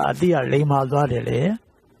အဲကြောင့်အတိကလိမ်မာသွားတယ်လေ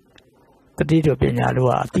တတိတို့ပညာတို့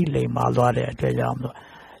ကအတိလိမ်မာသွားတဲ့အတွက်ကြောင့်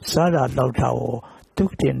စားတာတောက်တာကိုဒု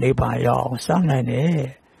တိယနိဗ္ဗာန်ရောက်အောင်စားနိုင်တယ်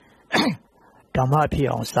ဓမ္မဖြစ်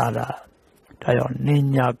အောင်စားတာဒါကြောင့်နိ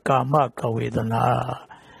ညာကာမကဝေဒနာ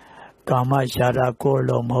ကာမရှာတာကို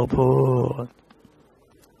လုံးမဟုတ်ဘူး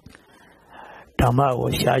ဓမ္မကို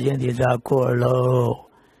ရှာခြင်းဒီသာကိုလုံး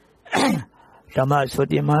ဓမ္မဆို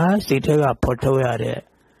ဒီမှာစိတ်ထဲကဖော်ထုတ်ရတဲ့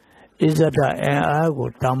အစ္ဆဒအင်အားကို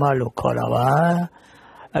ဓမ္မလို့ခေါ်တာပါ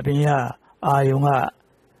အပြင်ကအာယုံက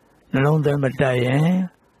နှလုံးသွင်းမတက်ရင်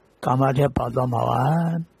ကာမထဲပါသွားမှာပါ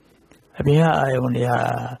အပြင်ကအာယုံတွေက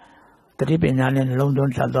တတိပညာနဲ့နှလုံးသွ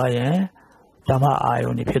င်းတက်သွားရင်ဓမ္မအာ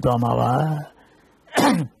ယုံတွေဖြစ်သွားမှာပါ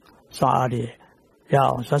စားရရအော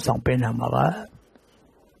င်ဆက်ဆောင်ပေးနိုင်မှာပါ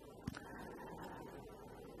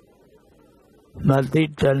မတိ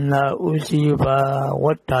တနာဥစီပါဝ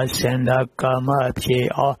တ္တစန္ဒကာမဖြစ်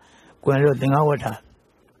အောင်ကွယ်လို့သင်္ဃဝတ္တ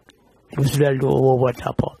လူစလက်လူဝတ္တ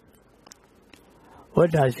ပေါ့ဝ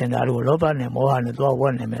တ္တစန္ဒတို့လောဘနဲ့မောဟနဲ့သွားဝ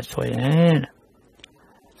တ်နေမယ်ဆိုရင်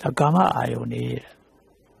ကာမအာယုန်နေ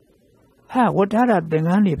ဝတ္တတာသင်္က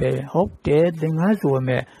န်းနေပဲဟုတ်တယ်သင်္ကန်းဆို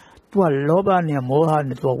မဲ့သူကလောဘနဲ့မောဟ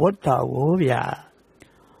နဲ့သူဝတ္တကိုဗျာ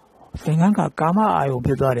သင်္ကန်းကကာမအာယုန်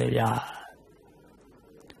ဖြစ်သွားတယ်ဗျာ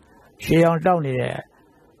ရှေးအောင်တောက်နေတဲ့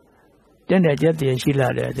တဲ့ကြက်တည်းရှိလာ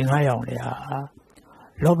တဲ့သင်္ကန်းရောင်တွေဟာ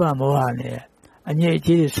လောဘမောဟနဲ့အငြိအ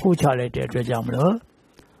ကျေးဆိုးချလိုက်တဲ့အတွက်ကြောင့်မလို့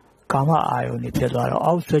ကာမအာယုန်တွေဖြစ်သွားတော့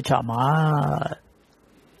အောက်ဆွချမှာ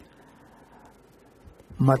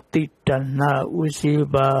မတိတနာဥစီ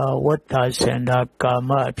ပါဝတ္တစန္ဒကာ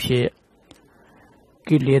မဖြစ်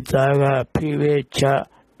ကိလေသာကဖိဝေချ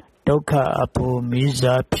ဒုက္ခအပူမိ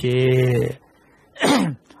စားဖြစ်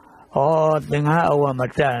သင်္ဃအဝမ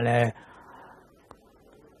တက်လဲ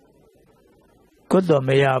ကုသိုလ်မ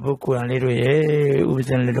ရဘူးကိုယ်လေးတို့ရေဥပဇ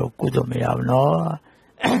င်းလေးတို့ကုသိုလ်မရဘူးနော်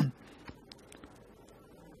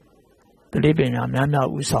တတိပညာများများ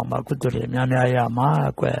ဥဆောင်မှာကုသိုလ်တွေများများရမှာ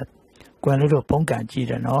ကွယ်လေးတို့ပုံကံကြည့်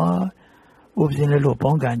တယ်နော် ဥပဇင်းလေးလို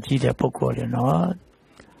ပေါင်းကန်ကြီးတဲ့ပုဂ္ဂိုလ်တွေနော်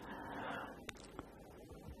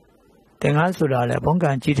သင်္ကန်းဆိုတာလေပေါင်းက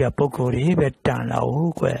န်ကြီးတဲ့ပုဂ္ဂိုလ်တွေပဲတန်လာ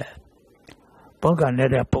ဘူးကွယ်ပေါင်းကန်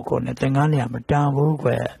တဲ့ပုဂ္ဂိုလ်နဲ့သင်္ကန်းเนี่ยမတန်ဘူးကွ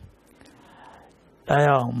ယ်အဲ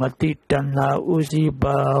အောင်မတိတဏ္ဍဥစီ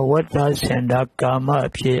ပါဝတ္ထစန္ဒကာမ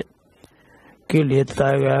ဖြစ်ကိလေသာ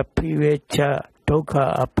ကဖိဝေချဒုက္ခ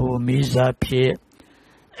အပူမိစားဖြစ်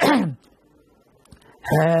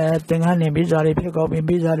သင်္ကန်းနဲ့မိစားလေးဖြစ်ကောင်းပြီ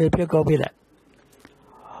မိစားလေးဖြစ်ကောင်းပြီလေ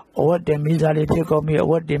အဝတ်တင်မိစားလေးဖြစ်ကောင်းပြီအ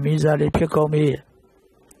ဝတ်တင်မိစားလေးဖြစ်ကောင်းပြီ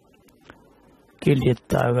ကိလေ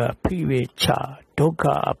သာကဖိဝေချဒုက္ခ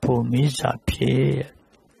အပူမိစားဖြစ်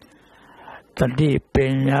တတိပ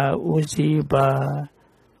ညာဥစီပါ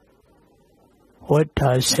ဝတ္ထ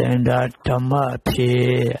စန္ဒဓမ္မဖြ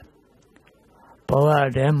စ်ဘဝ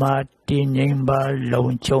ထဲမှာတည်ငြိမ်ပါလုံ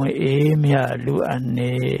ခြုံအေးမြလူအ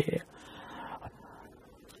နေ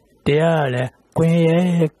တရားလေကွ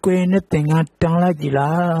င်းနဲ့သင်္ကန်းတန်လိုက်ကြည်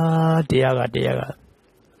လားတရားက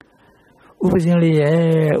ဥပဇင်း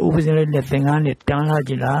လေးနဲ့သင်္ကန်းနဲ့တန်လိုက်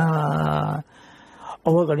ကြည်လား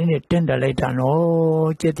အဝတ်ကလေးနဲ့တင့်တယ်လိုက်တာ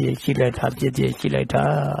နော်ကြက်တည်းရှိလိုက်တာပြည့်တည်းရှိလိုက်တာ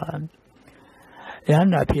ရဟ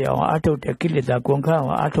န္တာဖြစ်အောင်အထုတ်တဲ့ကိလေသာကုန်ခန့်အော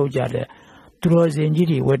င်အထုတ်ကြတဲ့သူတော်စင်ကြီး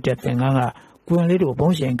တွေဝတ်တဲ့သင်္ကန်းကကွင်းလေးတို့ဘုံ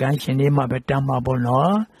ရှင်ကန်းရှင်တွေမှပဲတန်မှာပေါ့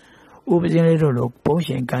နော်ဥပဇင်းလေးတို့လိုဘုံ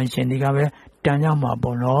ရှင်ကန်းရှင်တွေကပဲတန်ကြမှာ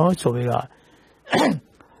ပေါ့နော်ဆိုပြီးတော့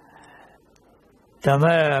ဓမ္မ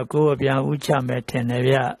ကိုပြန်ဥချမယ်ထင်တယ်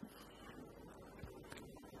ဗျ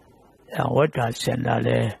ဝတ္တစင်လာ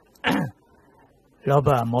လေလောဘ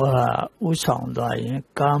မောဟဥဆောင်သွားရင်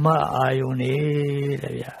ကာမအာယုန်နေတ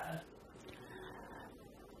ယ်ဗျ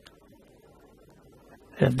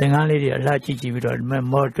သင်္ကန်းလေးတွေအလှကြည့်ပြီးတော့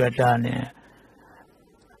မောတွေ့တာနဲ့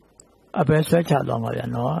အပဲဆွဲချသွားမှာဗျ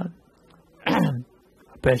နော်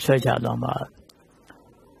အပဲဆွဲချသွားမှာ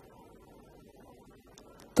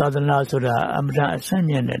သာသနာဆိုတာအမှန်အဆင့်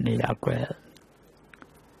မြင့်တဲ့နေရာကွယ်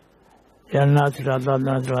ယန္နာဆိုတာသာသ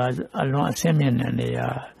နာဆိုတာအလွန်အဆင့်မြင့်တဲ့နေရာ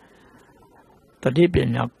တတိပ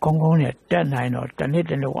ညာကောင်းကောင်းနဲ့တက်နိုင်တော့တနေ့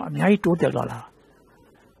တနေ့ကအများကြီးတိုးတက်သွားတာ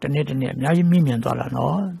တနေ့တနေ့အများကြီးမြင့်မြင့်သွားတာ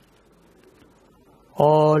နော်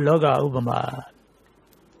လောကဥပမာ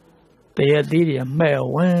တရသီးတွေမဲ့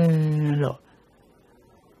ဝန်းလို့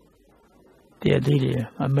တရသီးတွေ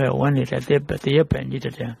အမဲ့ဝန်းနေတဲ့တရပင်ကြီး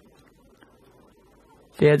တဲ့တ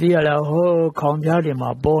ရသီးရလာဟိုခေါင်းပြားတွေမှာ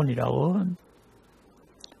ပေါ်နေတာကို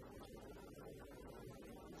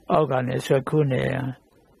အောက်ကနေဆွဲခုနေ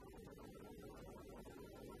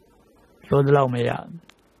လို့တော့မရ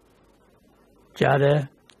ကြားတယ်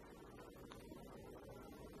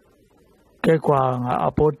ကဲကွာငါအ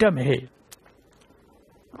ပေါ်တက်မဟဲ့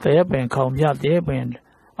တဲ့ပင်ခေါင်ပြတဲ့ပင်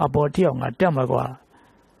အပေါ်တိအောင်ငါတက်မှာကွာ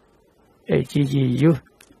ကြီးယူ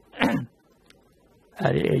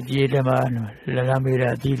အဲ့ဒီလည်းမလမ်းမေးတာ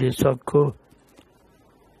ဒီလေးစော့ကို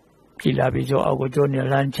ကြည်လာပြီးတော့အောက်ကိုကျိုးနေ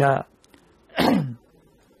လမ်းချ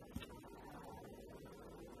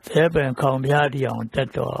တဲ့ပင်ခေါင်ပြတိအောင်တက်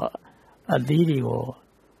တော့အသီးတွေကို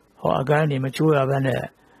အကန်းနေမချိုးရဘဲနဲ့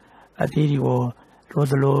အသီးတွေကိုလို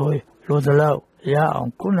သလောက်ရအော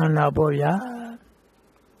င်ကုဏနာပေါ့ဗျာ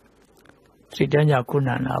စိတ်တန်းကြကုဏ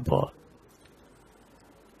နာပေါ့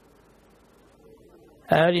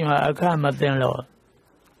အဲဒီမှာအခမသိလို့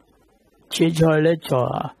ချေချော်လက်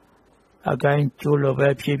ချော်အကိုင်းကျိုးလိုပဲ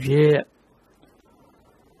ဖြစ်ဖြစ်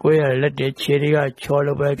ကိုယ့်ရဲ့လက်တွေခြေတွေကချော်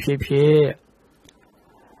လိုပဲဖြစ်ဖြစ်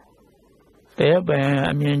တဲ့ပင်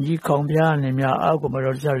အမြင်ကြီးခေါင်ပြားနေမြအောက်ကမ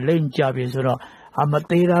တော်တဆလိမ့်ကြပြီဆိုတော့အမ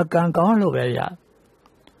သေးတာကံကောင်းလို့ပဲဗျာ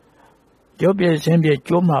ရုပ်ပြည့်စင်းပြည့်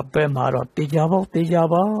ကျိုးမှာပဲမှာတော့တေချာပေါ့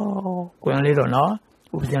ကွင်လေးတော့နော်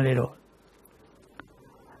ဥပဇင်းလေးတော့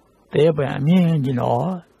တဲ့ပင်အမြင်ကြီးတော့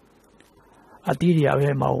အတီးတွေအပဲ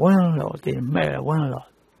မှာဝန်းလို့ဒီမဲ့ဝန်းလို့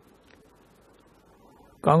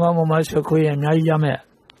ကောင်းမဆွခွေးရအများကြီးရမယ်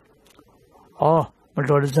မ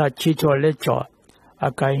တော်တဆချီချော်လက်ချော်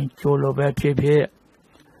အကိုင်းကျိုးလိုပဲဖြစ်ဖြစ်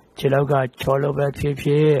ခြေလောက်ကချော်လိုပဲဖြစ်ဖြ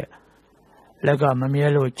စ်လက်ကမမြဲ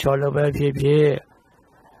လို့ချော်လိုပဲဖြစ်ဖြစ်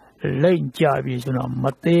လိမ့်ကြပြီဆိုတော့မ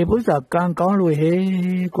သေးဘူးဆိုကံကောင်းလို့ဟေး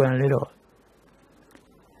ကွင်လေးတော့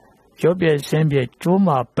ရုပ်ပြည့်စင်းပြည့်ကျိုး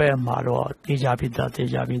မှာပဲမှာတော့တေချာပိ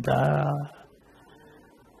တာ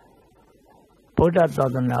ဗုဒ္ဓသာ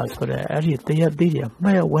သနာဆိုတဲ့အဲ့ဒီတရားသိရ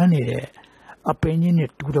မှဲ့ဝန်းနေတဲ့အပင်ကြီးနဲ့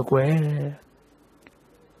တူတကွယ်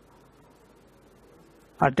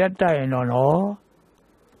အတက်တိုင်တော့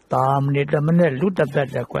တာမနစ်တမနဲ့လူတက်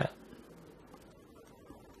တဲ့ကွယ်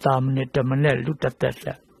တာမနစ်တမနဲ့လူတက်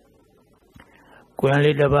တဲ့ကွယ်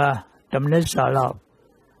လေးတပါတမနဲ့စာလောက်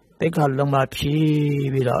တိတ်ခါလုံးမဖြီး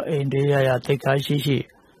ပြီးတော့အိန္ဒိယတိတ်ခါရှိ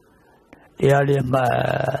တရားလေးမှ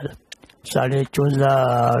စာလေးကျိုး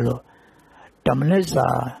စားလို့တမနစ်စာ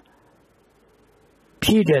ဖြ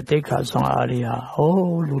စ်တဲ့တိတ်ခါဆောင်အားလေးဟာ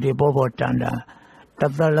ဟိုးလူတွေပေါ်ပေါ်တန်တန်တ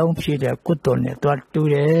စ်သက်လုံးဖြစ်တဲ့ကုသိုလ်နဲ့တွားတူ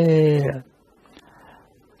တယ်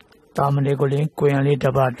တာမဏေကိုလင်းကိုရင်လေးတ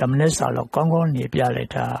စ်ပါးဓမ္မနဲ့စာလောက်ကောင်းကောင်းနေပြလို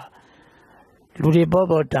က်တာလူတွေပေါ်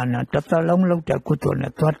ပေါ်တန်တန်တစ်သက်လုံးလုပ်တဲ့ကုသိုလ်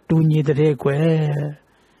နဲ့တွားတူညီတဲ့ကွယ်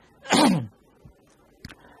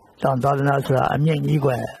တောင်သာသနာဆိုတာအမြင့်ကြီး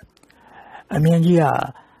ကွယ်အမြင့်ကြီးက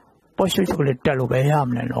ပေါ်ရှိချိုလေးတက်လို့ပဲရမ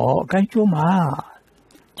လဲနော်အကိုင်းကျိုးမှာ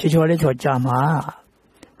ချေချော်လေးချော်ကြမှာ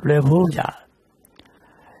လွယ်ဖို့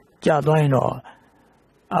ကြသွားရင်တော့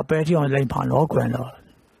အပဲတိအောင်လိုက်ပါတော့ကွယ်တော့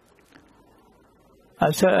အ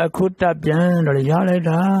ဆက်အခုတက်ပြန်တော့ရလိုက်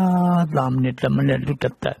တာသာမဏေဓမ္မနဲ့လူတ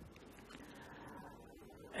က်တက်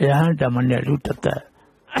ရဟန်းဓမ္မနဲ့လူတက်တက်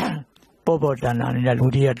ပေါ်ပေါ်တန်တန်နဲ့လူ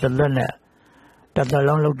တွေတက်လက်နဲ့တက်တက်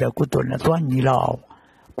လုံးလုပ်တဲ့ကုသိုလ်နဲ့သွားညီလောက်အောင်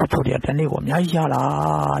ကုသိုလ်တွေတနေ့ကိုအများကြီးရတာ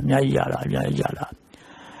အများကြီးရတာ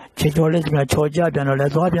ချေချော်လေးကချော်ကြပြန်တော့လဲ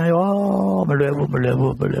သွားပြန်ရောမလွယ်ဘူး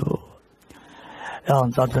အောင်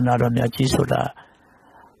သာသနာတော်များကြီးဆိုတာ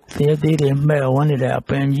သေးသေးတွေမဲ့ဝန်းနေတဲ့အပ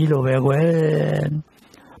င်ကြီးလိုပဲကွယ်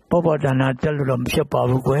ပေါ်ပေါ်တန်တန်တက်လို့တော့မဖြစ်ပါ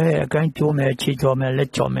ဘူးကွယ်အကိုင်းကျိုးမယ်ချေချော်မယ်လ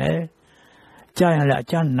က်ချော်မယ်ကြားရင်လည်းအ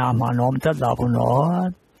ကျနာမှာတော့မသက်သာဘူးနော်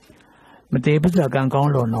မသေးဘူးစကံကော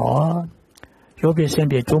င်းလို့နော်ရုပ်ပြစင်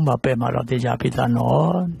ပြကျိုးမှာပဲမှာတော့တရားပိသား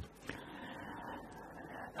နော်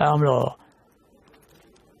အဲ့လို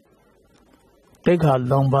တိတ်ခါ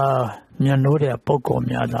လုံးပါမြတ်နိုးတဲ့ပုဂ္ဂိုလ်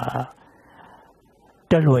များသာ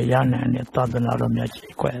တက်လို့ရနိုင်တဲ့သာသနာတော်များ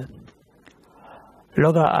ကြီးကွယ်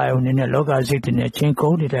လောကအာယုန်နဲ့လောကစိတ်တွေနဲ့ချင်းကု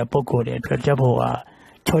န်းနေတဲ့ပုဂ္ဂိုလ်တွေအတွက်တက်ဖို့က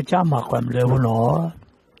ချော်ကြမှာကွယ်မလွယ်ဘူးနော်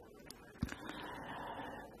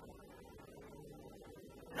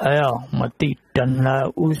အဲ့တော့မတိတဏှာ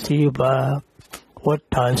ဥစီပါဝဋ္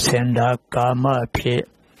ဌစင်တာကာမဖြစ်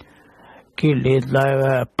ကိလေသာ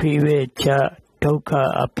ဖိဝေချဒုက္ခ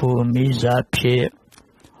အပူမိစားဖြစ်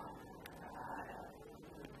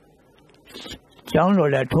ကျောင်း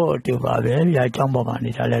တော်လည်းထို့အတူပါပဲဗျာကျောင်းပေါ်မှာ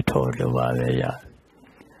နေတာလည်းထို့အတူပါပဲဗျာ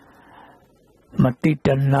မတိတ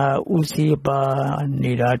ဏှာဥစီပါ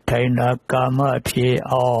နေတာထိုင်တာကာမဖြစ်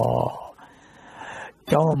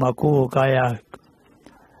ကျောင်းမှာကိုယ်ကာယ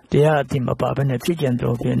တရားအတိမပါဘဲနဲ့ဖြစ်ကျင်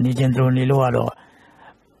တော်ဖြစ်နေကျင်တော်နေလို့ကတော့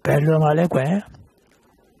ဘယ်လိုမှလဲကွယ်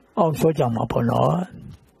အောက်ဆိုကြမှာပေါ့နော်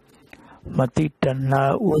မတိတဏှာ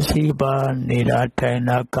ဥစီပါနေတာထိုင်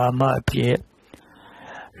တာကာမဖြစ်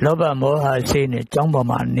လောဘမောဟစိတ်နဲ့ကြောင်းပေါ်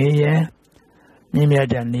မှာနေရင်မြင့်မြတ်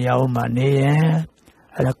တဲ့နေရာမှာနေရင်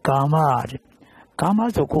အဲကာမ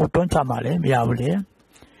ဆိုကိုတွန်းချမှလည်းမရဘူးလေ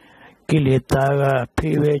ကိလေသာကဖိ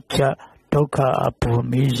ဝေချဒုက္ခအပူ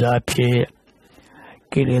မိစားဖြစ်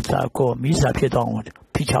ကိလေသာကိုမိစားဖြစ်တော့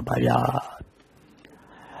ဖိချပါရ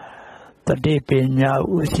တတိပညာ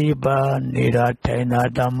ဥစီပါနေတာထိုင်တာ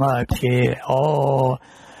ဓမ္မဖြစ်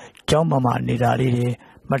ကျောင်းမှာနေတာလေးတွေ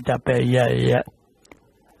မတ်တပ်ပဲရက်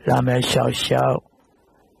လာမယ်ရှောက်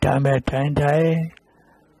ဒါမဲ့ထိုင်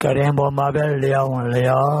ကရင်ပေါ်မှာပဲလျောင်း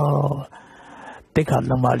တိတ်ခါ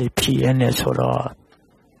လုံးမလေးဖြည့်ရနေဆိုတော့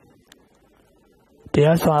တ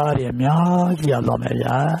ရားစွာရအများကြီးရတော့မယ်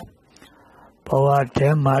ဗျာဘဝထဲ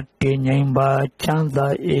မှာတည်ငြိမ်ပါချမ်းသာ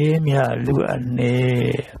အေးမြလူအနေ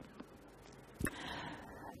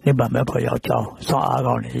နိဗ္ဗာန်မဲ့ဖို့ရောက်ကြောင်းစွမ်းအား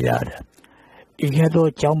ကောင်းနေရတယ်ဤကဲ့သို့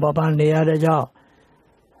ကြောင်းပါနေရတဲ့ကြောင့်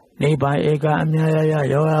နိဗ္ဗာန်ဧကအမြဲ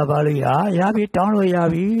ရောပါလိရပြီတောင်းလို့ရ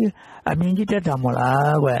ပြီအမြင်ကြီးတက်တာမ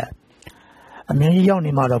လားကွယ်အမြင်ကြီးရောက်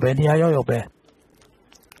နေမှတော့ဘယ်နေရာရောက်ပဲ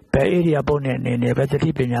ဘယ်ဧရိယာပုံနဲ့နေပဲသတိ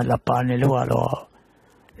ပညာလာပါနေလို့ကတော့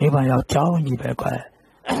နိဗ္ဗာန်ရောက်ကြောင်းကြီးပဲကွယ်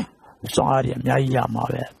စွမ်းအားရအများကြီးရမှာ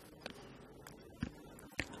ပဲ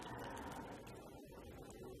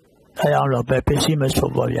အဲအောင်တော့ပဲပစ္စည်းမဆို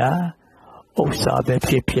ပေါ့ဗျာဥစ္စာပဲ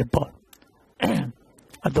ဖြစ်ပေါ့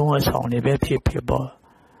အသုံးအဆောင်တွေပဲဖြစ်ပေါ့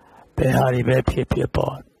ဘယ်ဟာတွေပဲဖြစ်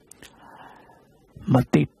ပေါ့မ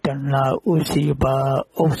တိတဏှာဥစီပါ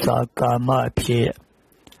ဥစ္စာကာမဖြစ်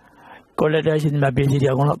ကိုလည်းတရှိနေမှာပစ္စည်းတွေ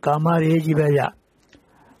အကုန်လုံးကာမတွေကြီးပဲဗျ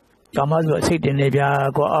ကာမဆိုအစိတ်တင်နေဗျာ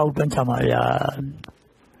ကိုအောက်တွန်းချမှာဗျာ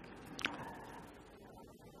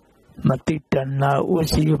မတိတဏှာဥ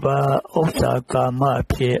စီပါဥစ္စာကာမ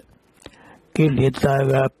ဖြစ်ကိလေသာ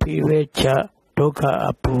ကဖိဝေချဒုက္ခ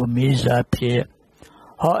အပူမိစားဖြစ်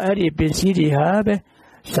အဲ့ဒီပစ္စည်းတွေဟာပဲ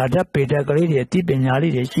ဇာတပေတကလေးတွေအသိပညာ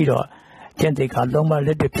လေးတွေရှိတော့ကျင့်သိက္ခာလုံးပါလ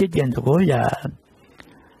က်တွေဖြစ်ကျင်တကိုးရ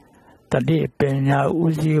တတိပညာဥ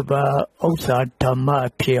စီပါဥစ္စာဓမ္မ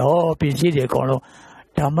ဖြစ်ပစ္စည်းတွေအကုန်လုံး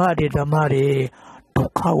ဓမ္မတွေဒု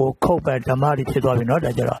က္ခကိုခုတ်ပဲဓမ္မတွေဖြစ်သွားပြီနော်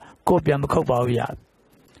ဒါကြတော့ကိုယ်ပြန်မခုတ်ပါဘူးဗျ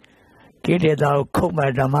ကိလေသာကိုခုတ်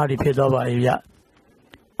မဲ့ဓမ္မတွေဖြစ်သွားပါပြီဗျ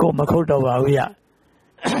ကိုမခုတ်တော့ပါဘူးဗျ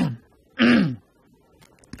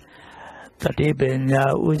တတိပညာ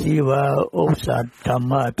ဥစီပါဥစ္စာဓမ္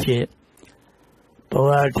မဖြစ် ဘဝ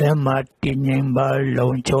ထဲမှာတည်ငြိမ်ပါလုံ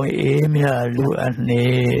ခြုံအေးမြလူအနေ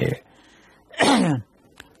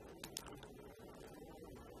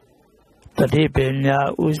တတိပညာ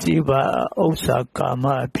ဥစီပါဥစ္စာကာမ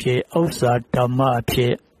အဖြစ်ဥစ္စာဓမ္မအဖြ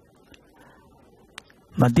စ်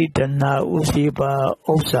မတိတနာဥစီပါ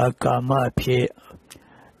ဥစ္စာကာမအဖြစ်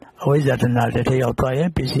အဝိဇ္ဇာတဏလက်ထရောက်သွားရ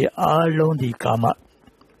င်ပစ္စည်းအလုံးဒီကာမ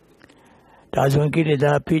ဒါဆိုရင်ကိလေ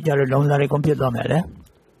သာဖိကြလို့လုံးစားလေးကုန်ဖြစ်သွားမယ်လေ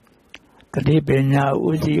တတိပညာ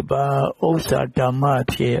ဥစီပါဥစ္စာဓမ္မအ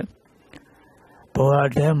ဖြစ်ဘဝ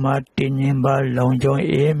ထဲမှာတည်ငြိမ်ပါလုံခြုံ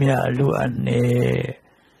အေးမြလူအနေ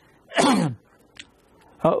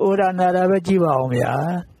ဩရနာရပဲကြည့်ပါအောင်ဗျာ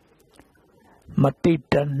မတိ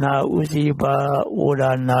တနာဥစီပါဩရ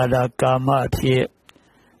နာရကာမဖြစ်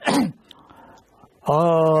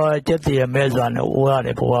ကျက်တည်းမဲစွာနဲ့ဩရတ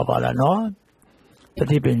ယ်ဘဝပါလားနော်တ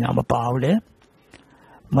တိပညာမပါဘူးလေ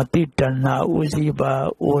မတိတနာဥစီပါ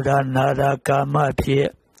ဩရနာရကာမဖြစ်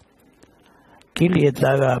ကိလေ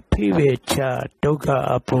သာကဖိဝေချဒုက္ခ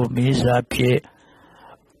အပူမိစားဖြစ်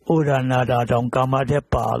ဩရနာရတောင်ကာမတဲ့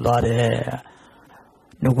ပါသွားတယ်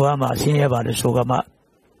နှုတ်ကမှဆင်းရဲပါတယ်ဆိုကမှ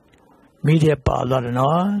မိတဲ့ပါသွားတယ်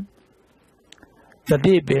နော်တ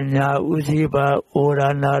တိပညာဥစီပါဩရ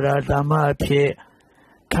နာရဓမ္မဖြစ်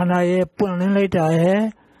ခန္ဓာရဲ့ပွင့်လင်းလိုက်တာရဲ့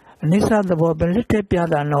အနိစ္စသဘောပဲလက်ထက်ပြ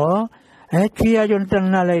တာနော်ကြည်ရကြတ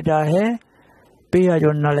ဏှလိုက်တာဟဲ့ပေးရကြ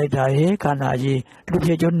နှလိုက်တာဟဲ့ခန္ဓာကြီးလူဖြ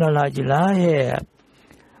စ်ကြနှလာကြလားဟဲ့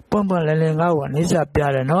ပွင့်ပွင့်လင်းလင်းငါ့ကိုအနိစ္စပြ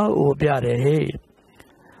တယ်နော်အိုပြတယ်ဟဲ့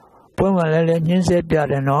ပွင့်ပွင့်လင်းလင်းညှင်းဆဲပြ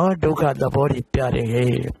တယ်နော်ဒုက္ခသဘောတွေပြတယ်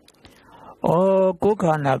ဟဲ့ကိုယ်ခ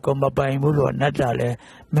န္ဓာကိုမပိုင်ဘူးလို့အနတ္တလည်း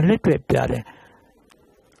မလက်တွေ့ပြတယ်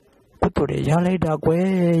ကုသိုလ်တွေရလိုက်တာကွယ်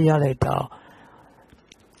ရလိုက်တာ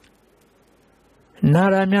နာ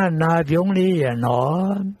ရမြနာပြုံးလေးရ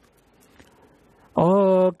နော်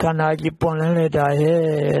ခန္ဓာကြီးပွန်လင်းလိုက်တာဟဲ့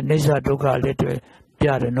အိစ္ဆဒုက္ခလက်တွေ့ပြ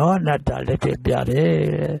တယ်နော်အနတ္တလက်တွေ့ပြတယ်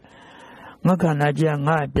ငါခန္ဓာကြီး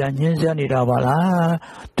ငါပြန်ညှင်းဆဲနေတာပါလား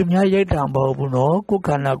သူများရိတ်တာမဟုတ်ဘူးနော်ကိုယ်ခ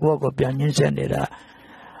န္ဓာကိုယ်ကိုပြန်ညှင်းဆဲနေတာ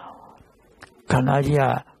ခန္ဓာကြီးက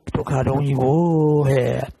ဒုက္ခတုံးကြီးကို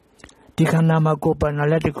ဟဲ့ဒီခန္ဓာမှာကိုယ်ပဏ္ဏ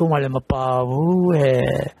လက်တစ်ခုမှလည်းမပါဘူးဟဲ့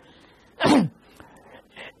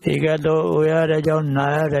ဧကတောဩရတဲ့ကြောင့်နာ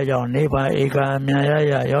ရတဲ့ကြောင့်နိဗ္ဗာန်ဧကအမြန်ရ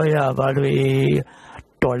ရောက်ရပါလို့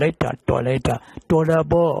တော်လိုက်တာတော်တာ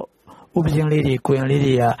ပေါ့ဥပဇင်းလေးတွေကိုယ်လေး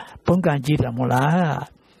တွေကပုံကံကြည့်တယ်မို့လား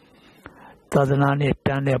သာသနာနဲ့တ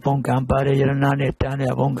န်းတဲ့ပုံကံပါတယ်ယရဏနဲ့တန်း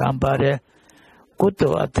တဲ့ပုံကံပါတယ်ကု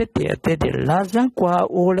သိုလ်အသက်တွေလာစမ်းกว่า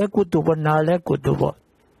အိုလည်းကုသိုလ်ပေါ်နာလည်းကုသိုလ်ပေါ်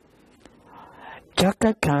ဂျက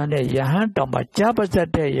ခံတဲ့ယဟန်တော်မှာကြားပါစ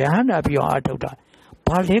တဲ့ယဟန်နာပြီးအောင်အထုတ်တာ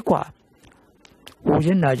ဘာလဲกว่าဝိ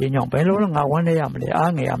ညာဉ်နာခြင်းကြောင့်ဘယ်လိုလဲငါဝမ်းနေရမလဲ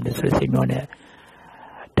အားငယ်ရမလဲဆိုတဲ့စိတ်မျိုးနဲ့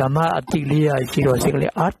ဓမ္မအတိလေးရရှိတော့စိတ်က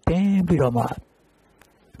လေးအားတင်းပြီးတော့မှ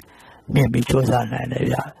မြင်ပြီးကြိုးစားနိုင်တယ်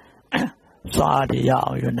ဗျာစားရရ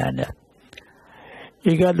အောင်ယူနိုင်တယ်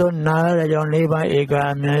ဧကတောနာရတဲ့ကြောင့်၄ပါးဧက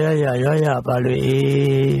အမြဲရောက်ရပါလို့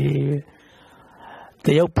တ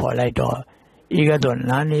ရုပ်ဖော်လိုက်တော့ဧကတော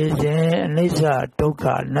နာနေစဉ်အနိစ္စဒုက္ခ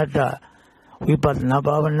အနတ္တဝိပဿနာ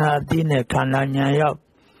ဘာဝနာအသိနဲ့ခန္ဓာဉာဏ်ရောက်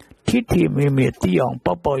ထိထိမိမိသိအောင်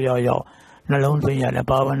ပေါရောက်နှလုံးသွင်းရတဲ့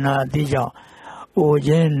ဘာဝနာအသိကြောင့်အို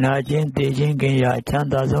ခြင်းနာခြင်းသိခြင်းကင်းရချမ်း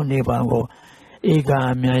သာဆုံးနိဗ္ဗာန်ကိုဧက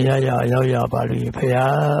အမြဲရောက်ရပါလို့ဖေဟာ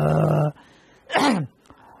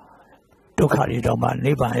ဒုက္ခတွေတော့မှ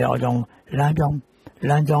နိဗ္ဗာန်ရောက်အောင်လမ်းကြော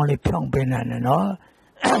င်းလေးဖြောင်းပေးနိုင်တယ်နော်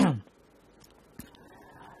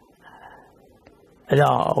အဲ့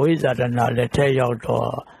တော့အဝိဇ္ဇာတဏလက်ထက်ရောက်တော့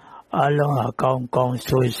အလုံးဟာကောင်း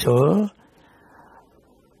ဆိုး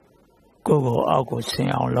ကိုယ်အောက်ကိုဆ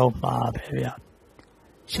င်းအောင်လုပ်မှာပဲဗျာ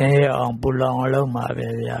ဆင်းရဲအောင်ပူလောင်အောင်လုပ်မှာပဲ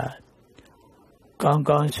ဗျာကော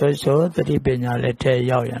င်းဆိုးသတိပညာလက်ထက်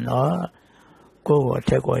ရောက်ရင်တော့ကိုယ်အ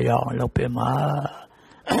ထက်ကိုရောက်အောင်လုပ်ပေးမှာ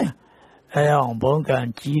အဲအောင်ဘုံကံ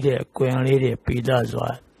ကြီးတဲ့ကွင်လေးတွေပြီးသားစွာ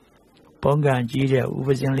ဘုံကံကြီးတဲ့ဥပ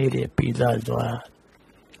ဇင်းလေးတွေပြီးသားစွာ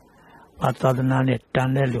ငါသာသနာနဲ့တန်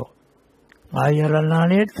တဲ့လို့ငါယရဏ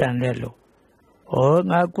နဲ့တန်တဲ့လို့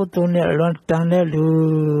ငါကုသိုလ်နဲ့အလွန်တန်တဲ့လူ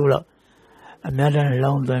လို့အများနဲ့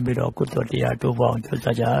လောင်းသွင်းပြီးတော့ကုသိုလ်တရားတိုးပေါင်းကြိုး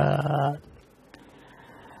စားကြ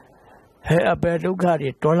ဟဲ့အပေဒုက္ခတွေ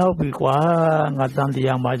တော်လောက်ပြီကွာငါတန်တ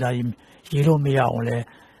ရားမှာသာရေလို့မရအောင်လဲ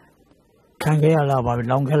ခံခဲ့ရလာပါပြီ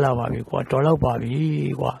လောင်ခဲ့လာပါပြီကွာတော်လောက်ပါပြီ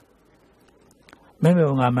ကွာမင်း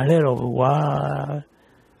ငါမလဲတော့ဘူးကွာ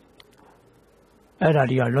အဲ့ဒါ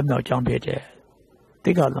ဒီကလွတ်မြောက်ကြောင်းဖြစ်တယ်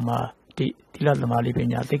တိက္ခာသမားဒီလသမားလေးပ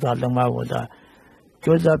ညာတိက္ခာသမားကိုသာ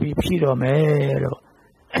ကြိုးစားပြီးဖြည့်တော်မယ်လို့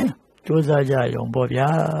ကြိုးစားကြရုံပေါ့ဗျာ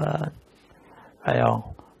အဲအောင်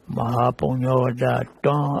မဟာပုံညောဝတ္တ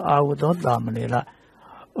တွန်အာဟုသောတာမဏေလား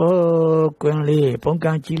ကွင်းလေးပုံ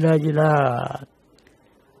ကံကြည်လား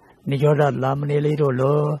နိရောဓလာမဏေလေးတို့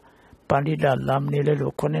လိုပန္တိတလာမဏေလေး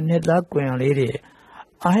တို့ခုနှစ်နှစ်သားကွင်လေးတွေ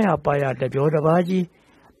အာရပါရတပြောတစ်ပါးကြီး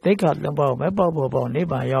သိက္ခာသုံးပါးမဲ့ပေါက်ပေါ်ပေါက်နိဗ္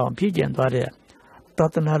ဗာန်ရောက်ဖြစ်ကျင်သွားတဲ့သ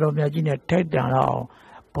တ္တနာတော်မြတ်ကြီးနဲ့ထိုက်တန်လောက်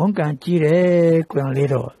ဘုံကံကြီးတယ်ကွင်လေး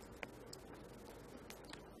တို့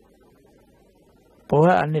ဘဝ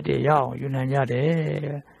အနှစ်တွေရအောင်ယူနိုင်ကြတယ်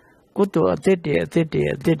ကုသိုလ်အသစ်တွေ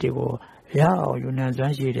ကိုရအောင်ယူနိုင်စွ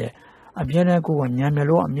မ်းရှိတယ်အမြဲတမ်းကိုယ်ကဉာဏ်မျိုး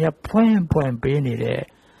လုံးအမြဲဖွင့်ပေးနေတဲ့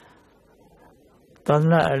သန္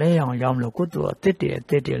တာအလဲအောင်ရောက်လို့ကုသိုလ်အသစ်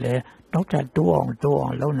တွေလည်းနောက်ထပ်တိုးအောင်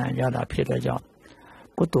လုပ်နိုင်ကြတာဖြစ်တဲ့ကြောင့်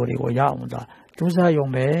ကုသိုလ်တွေကိုရအောင်သာကြိုးစားရုံ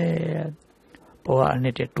ပဲဘဝအနှ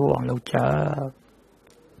စ်တွေတိုးအောင်လုပ်ချ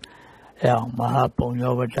အောင်မဟာပုံ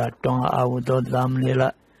ရောဝတ္တတွန်းအာဟုသောသာမဏေလ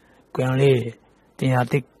ကွင်လေးတင်ဟာ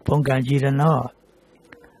တိဘုံကံကြီးတယ်နော်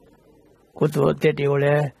ကုသိုလ်အသစ်တွေကိုလ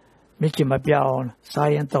ည်းမြစ်ချမပြအောင်စာ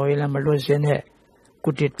ရင်တော်ရင်လည်းမလွတ်စင်းနဲ့ကု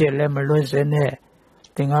တိတက်လည်းမလွတ်စင်းနဲ့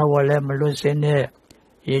သင်္ဃဝလည်းမလွတ်စင်းနဲ့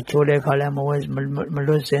ရေချိုးတဲ့ခါလည်းမ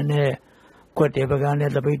လွတ်စင်းနဲ့ကွက်တဲ့ပကန်း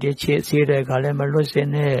နဲ့တပိတ်တွေချေဆေးတဲ့ခါလည်းမလွတ်စ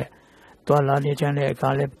င်းနဲ့တွာလာနေချမ်းတဲ့အခါ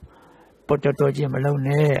လည်းပုတ်တော်ချင်းမလုံး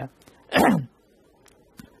နဲ့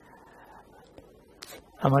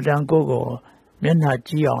အမတန်ကိုမျက်နှာ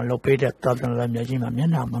ကြည့်အောင်လုပ်ပေးတဲ့သာသနာ့မြတ်ကြီးမှာမျ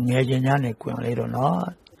က်နှာမငယ်ခြင်းများနဲ့ကွင်လေးတော့နော်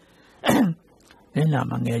မျက်နှာ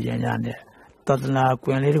မငယ်ခြင်းများနဲ့သာသနာကွ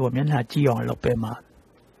င်လေးတွေကိုမျက်နှာကြည့်အောင်လုပ်ပေးမှာ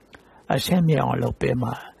အရှင်းမြအောင်လုပ်ပေး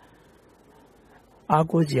မှာအာ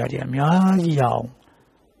ကိုစရာတွေအများကြီးအောင်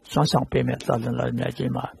စွမ်းဆောင်ပေးမဲ့သာသနာ့မြတ်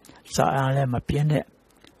ကြီးမှာစာအန်လည်းမပြင်းနဲ့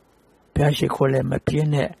ဘုရားရှိခိုးလည်းမပြင်း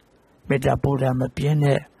နဲ့မေတ္တာပို့တာမပြင်း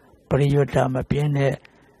နဲ့ပရိယတ္တမပြင်းနဲ့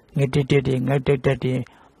ငိတ္တိတွေငိတ္တိ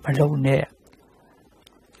မလုံးနဲ့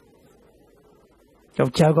ယော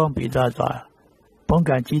က်ျားကောင်းပြီးသားစွာဘုံ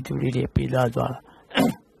ကံကြီးသူလေးတွေပြီးသားစွာ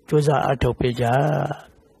ကြိုးစားအထောက်ပေးကြ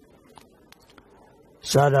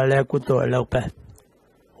စားရလဲကုသိုလ်အလုပ်ပဲ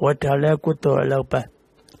ဝတ်တာလဲကုသိုလ်အလုပ်ပဲ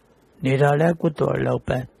နေတာလဲကုသိုလ်အလုပ်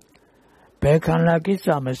ပဲဘယ်ခံလာကိစ္စ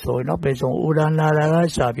မဆိုတော့ပဲဆုံးဥဒနာလာက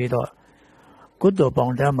စားပြီးတော့ကုသိုလ်ပေါ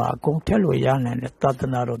င်းတမ်းမှာအကုန်ထက်လို့ရနိုင်တဲ့သာသ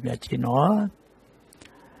နာတော်မြတ်ကြီးနော်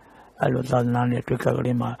အဲ့လိုသာသနာနဲ့တွေ့ခါက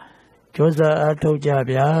လေးမှာကြိုးစားအထောက်ကြ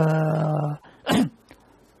ဗျာ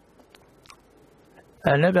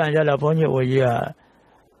လက်ပြန်ကြတော့ဘုန်းကြီးဝကြီးက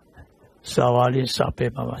စာဝါလေးစ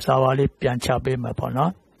ပေးမှာပါစာဝါလေးပြန်ချပေးမှာပေါ့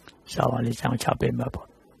နော်စာဝါလေးချပေးမှာပေါ့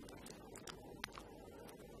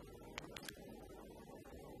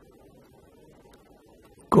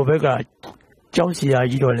ကိုဘက်ကကြောက်စရာ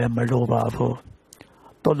ကြီးတော့လည်းမလိုပါဘူး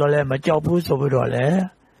တော်လည်းမကြောက်ဘူးဆိုပြီးတော့လည်း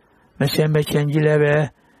မရှင်းကြီးလည်းပဲ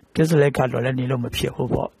ပြစ်စလက်ခတ်တော့လည်းနေလို့မဖြစ်ဘူး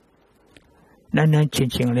ပေါ့နန်းချ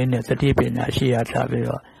င်းလေးနဲ့သတိပညာရှိရထားပြီး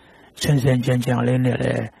တော့ဆန်းချမ်းလေးနဲ့လ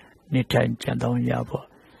ည်းနေထိုင်ကြံသုံးရပေါ့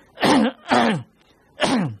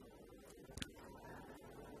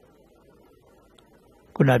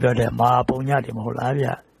ခုနပြောတဲ့မဟာပုံညတွေမဟုတ်လားဗျ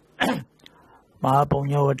မဟာပုံ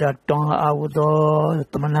ညဝတ္တတွန်းအာဟုသော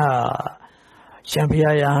သမဏရှင်ဘု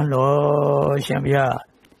ရားယဟန်တော်ရှင်ဘုရား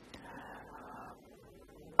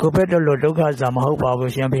ကိုယ်ပဲတော့လို့ဒုက္ခစာမဟုတ်ပါ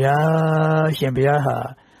ဘူးရှင်ဘုရားဟာ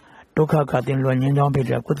ဒုက္ခခတ်တင်လွန်ငင်းကြောင်းဖြစ်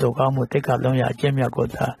တဲ့ကုသိုလ်ကောင်းမှုတိက္ခ300အကျင့်မြတ်ကို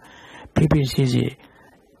သာဖိစီ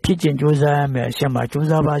ဖြစ်ကျင်ကြိုးစားရမယ်အရှင်မှာကြိုး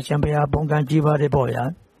စားပါရှင်ဘုရားပုံကံကြီးပါတယ်ပေါ့ဗျာ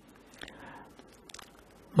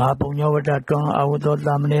မဟာပုံညဝတ္တတွန်းအာဟုသော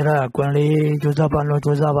သာမဏေရကွန်လေးကြိုးစားပါလို့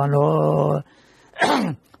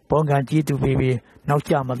ပုံကံကြီးသူပြီးနောက်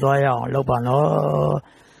ကျမသွားရအောင်လုပ်ပါလို့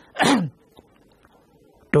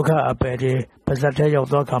ဒုက္ခအပယ်တွေပါဇက်ထဲရောက်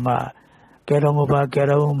သောခါမှာကဲတော်မူ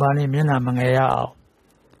ပါနဲ့မျက်နှာမငယ်ရအောင်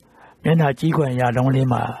မျက်နှာကြီးခွင့်ရတော့လေး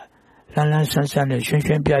မှာလန်းဆန်းနဲ့ရွှ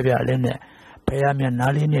င်ပြလေးနဲ့ဘုရားမျက်နှာ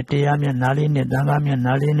လေးနဲ့တရားမျက်နှာလေးနဲ့သံဃာမျက်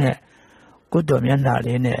နှာလေးနဲ့ကုသိုလ်မျက်နှာ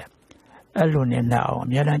လေးနဲ့အဲ့လိုနဲ့နှောက်အောင်အ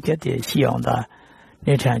များတန်းကျက်တည်ရှိအောင်သာ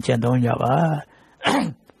နေထိုင်ကျင့်သုံးကြပါ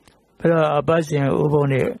အဲ့တော့အပတ်စဉ်ဥပုံ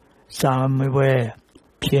နဲ့စာမေးပွဲ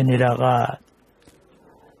ဖြေနေတာက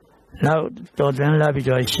နောက်တော်သွင်းလာပြီး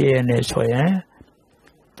တော့ရှေ့နေဆိုရင်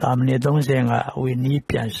သာမဏေ30ကဝိနည်း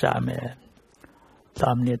ပြန်စာမယ်သာ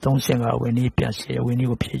မဏေ30ကဝိနည်းပြန်စေဝိနည်း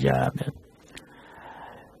ကိုဖြေကြရမယ်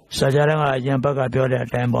စာကြရကအရင်ဘက်ကပြောတဲ့အ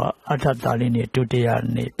တိုင်းပေါ့အထတာလေးနဲ့ဒုတိယ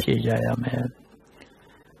နေ့ဖြေကြရမယ်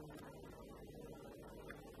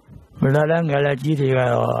မလာလည်းငယ်လည်းကြီးတွေက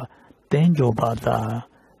တော့တင်းကြိုဘာသာ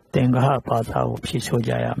သင်္ဃဘာသာကိုဖြေဆို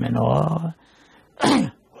ကြရမယ်နော်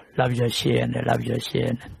လာပြီးတော့ရှေ့နေလ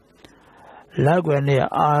က်ွယ်နဲ့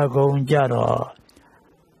အာဂုံကြတော့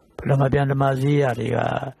ဘုရားပြန်ဓမ္မစည်းရတွေက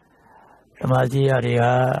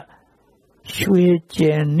ရွှေကျ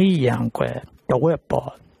င်နိယံကွယ်တဝက်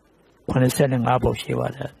ပေါ်85ပုတ်ရှိပါ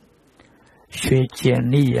တယ်ရွှေကျင်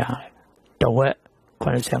နိယံတဝက်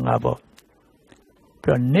85ပုတ်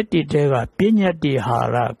But Nititega, Pinyati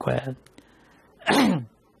Hara,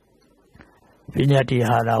 Pinyati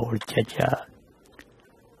Hara will chacha.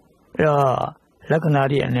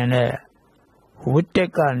 Lakanadi and Nene,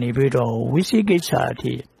 Witeka Nibido,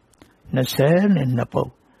 Wisigati, Nasen and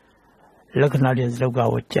Napo. Lakanadi Zoga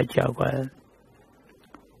would chacha.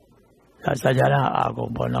 Sajala Ago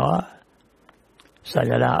Bono,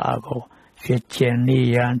 Sajala Ago,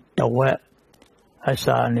 Fitcheni and Tawa,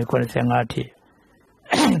 Asa Nicol Sangati.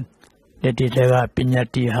 Nititega,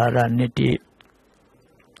 Pinyati Hara, Niti.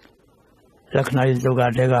 Lakanadi Zoga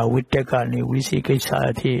Dega, Witeka, Ni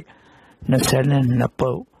Wisigati. Nasen and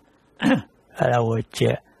Napo, I would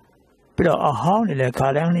cheer. But a hound in a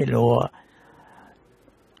carani lower.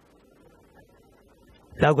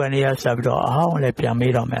 Lagania Sabdo, a hound like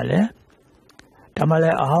Piamiro Mele. Tamale,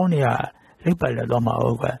 a houndia, Ripple Loma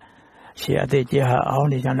over. She had the Jeha,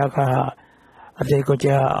 Houni Janaka, a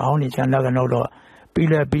Decoja, Houni Janaka Nodo,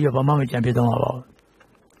 Pila P of a Mammy Champion.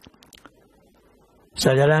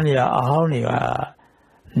 Sajalania, a hounia.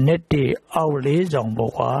 Netty, our lays on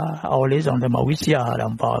Boa, our lays on the Mawisia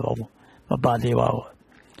and Pavo, Mabadi Wow.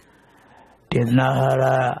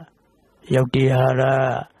 Tidnahara,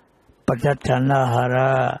 Yokihara, Patatana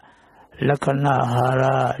Hara, Lakana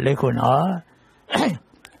Hara, Lekuna,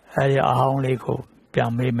 Aya Ahong Leko,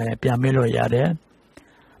 Piamilo Yade,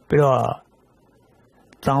 Pira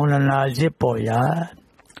Townana Zipoya,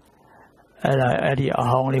 Eddie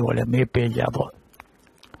Ahong Leko, me pay Jabo.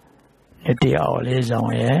 Niti our lays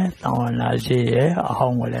on air, Town Nazi, a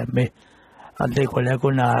home will let me. I take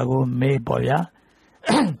Olegunago, me boya.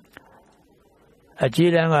 A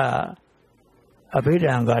Chilanga, a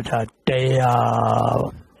Bidangata,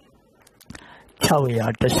 Tayar,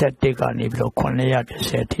 Choya, the Setica, Niblo, Cornea, the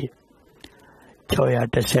Seti. Choya,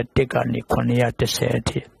 the Setica, Niconia, the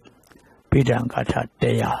Seti. Bidangata,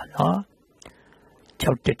 Tayar, no?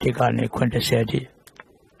 Chotica, Niquenta Seti.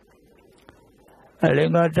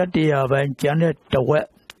 Alinga Tatia by Janet the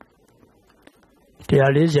wet. The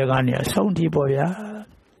Alizagania, Soundy boya.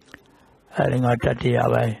 Alinga Tatia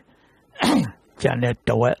by Janet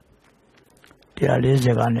the wet. The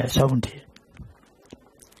Alizagania, Soundy.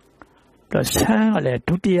 The Sang le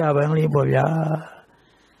Tutia by boya.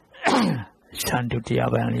 San Tutia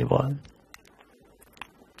by boy.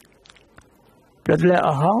 But let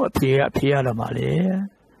a how appear the Malay.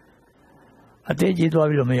 I think you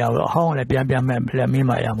told me a home like Piam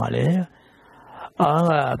Mima Yamale.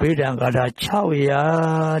 Ah, Peter got a chow.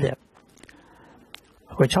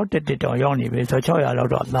 Which outed it on Yoni with a chow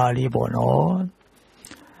out of Lali Bono.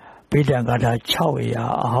 Peter got a chow,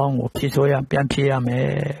 a home of Pisoya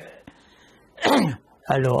Piampiame.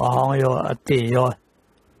 Hello, a home your tea.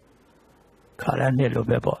 Caranelo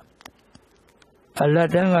Bebo. A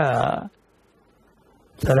Latin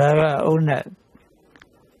Saraga Onet.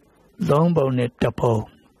 Long bonnet tapo.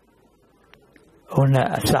 Ona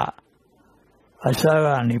asa.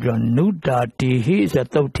 Asara nibron nuda ti he is a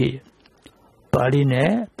toti.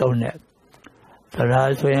 Parine, tonet.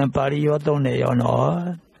 Saraso and pario tone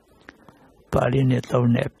ono. Parine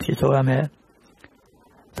tonet, pisoame.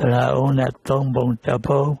 Sara ona tombon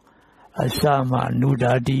tapo. Asama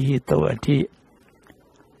nuda ti toati.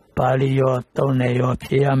 Pario tone yo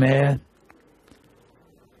piame.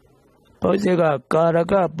 Posega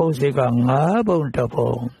Karaka Posega Ngabon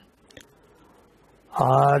Tapo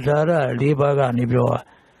Adara Libaga Nibro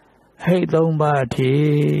Haton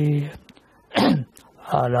Bati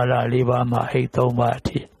Alala Libama Haton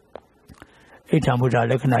Bati Itamuda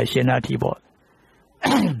Lekana Shenati Bot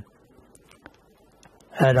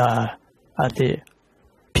Ada Ati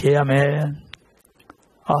Piame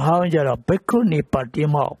Ahanja Bekuni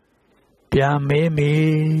Patimo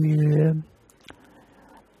Piame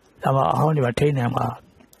I'm only a tainama.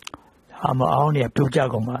 I'm only a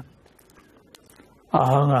pujagoma. I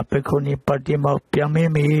hung a peconi patimo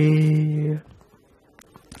piamimi.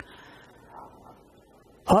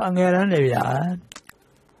 Hangaranavia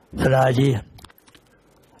Raji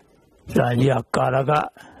Karaga,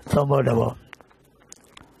 Somodabo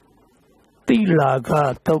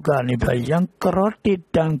Tilaga Togani by young Karoti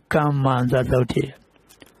Tankaman Zadoti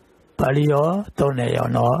Palio Toneo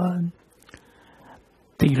no.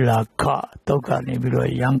 Tila ka toka ni bilo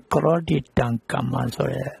yang krodi tangkaman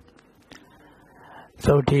sore.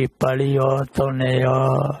 Soti palio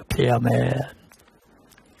toneo piame.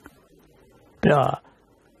 Pia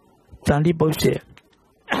tandi bose.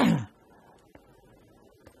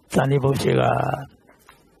 Tandi bose ga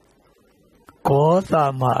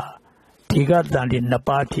kota ma tiga tandi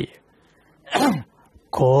napati.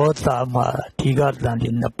 Kota ma tiga tandi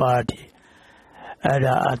napati.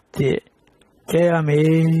 Ada ati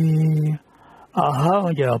Kami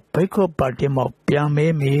Aha, your Pico party mo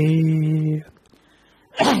piamemi.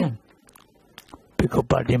 Pico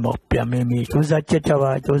party mo piamemi. Chosa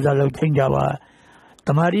Chechava, Chosa Loking Java.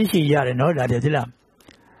 Tamari si yare no that is lam.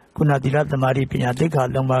 Kunatila Tamari Pinatica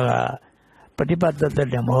Lomaga. Patipata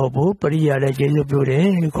Demobu, Paria Jesu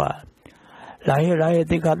Pure. Lai,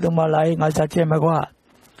 Tika Luma, Lai, Masache Magua.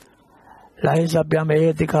 Lai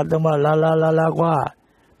Sapiame, Tika Luma, la gua.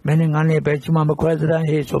 Meaning only Bechuma Quadra,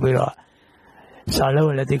 he sobira.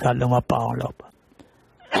 Salo Letica Luma Pound up.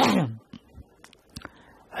 I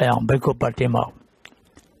am Beko Patimo.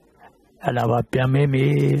 Alava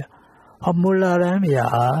Piamemi. Hamularam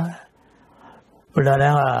ya.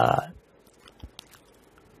 Ulara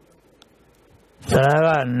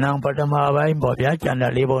Saraga Nampatama by Bobia and a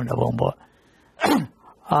Libon of Bombo.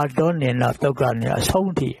 I don't in a token a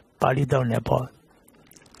salty, Palito Nepo.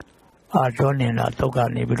 I don't in a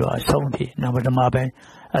token a salty, Nampatama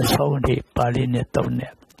a salty, Palinetone.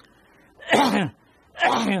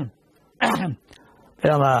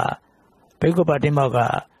 Pama Pico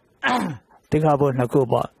Patimoga. Take up on a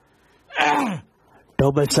cuba.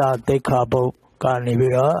 Dobasa take up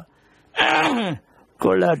carnivora.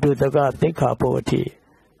 Kola to the god take up tea.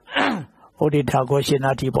 Odi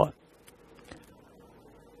Tagoshinati bot.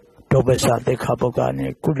 Dobasa take up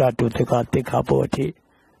carni, Kula to the god take up tea.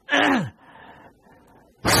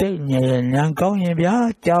 Say,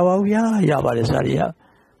 Yankonia, Java, Yavalisaria.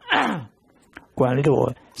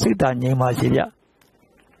 Qualito, Sita Nimasia.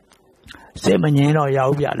 Say, Manino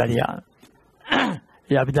Yavia.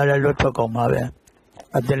 Yabdala Lotocomave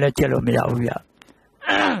at the lecture of Miavia.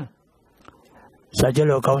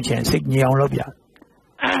 Sajelo conscience, Signia Lobia.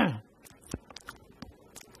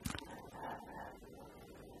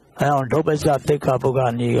 I don't know about take up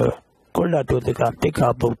Bogani, Kola to the car, take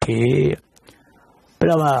up tea.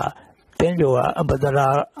 Plama, then you are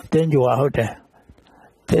Ambadara, then you are hotel.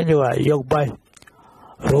 Then you are yoke by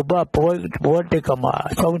Roba Boy, take a ma,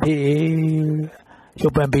 Saudi, you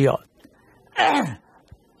can be out.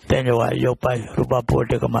 Then you are your by Ruba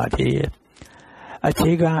Porticamati. A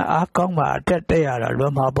chicken, a comma, Tayar,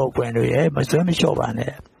 Loma Bok when we have a semi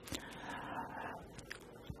showane.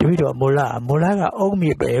 Divido Mulaga,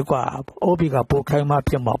 Omi Bequa, Obiga Pokema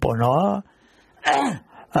Pimapono.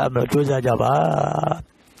 I'm a Chusa Java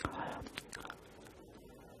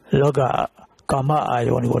Loga, Kama, I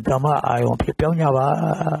only got Tama, I won't be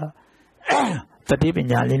Pyongyava. The deep in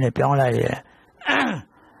Yalin Pyonga.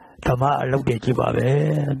 Tama look at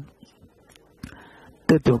Jibabe.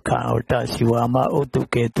 Tutuka or Tashiwama,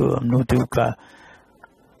 Otuketu, Nutuka,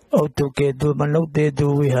 Otuketu, Manote,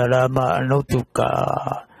 do we harama,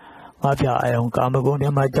 Notuka. Mafia, I am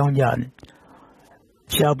Kamagon, my John Yan.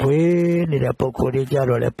 Shabwe, Nida Pocori,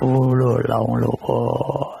 Jaro, Pulo, Long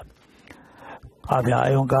Loco. Mafia,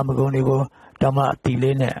 I am Kamagonigo, Tama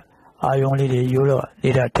Tilene. I only the Euro,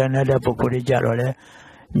 Nida Tanada Pocori Jaro.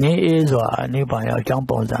 Ni is a nearby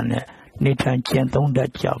jump on the Nitan Chenton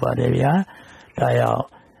that Java area. I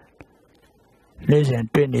listen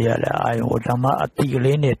 20 years. I would a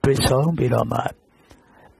tigline twist song below my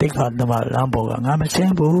take out the Lambo. I'm a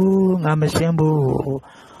sembu.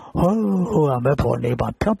 Oh, I'm a poor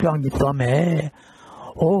neighbor. Pump on the thumb.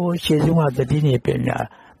 Oh, she's one of the dinner pena.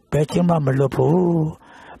 Betting Mamma Lopo.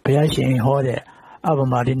 Piashing Hode.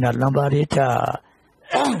 Avamarina Lambarita.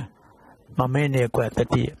 Mamene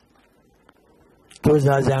quatati.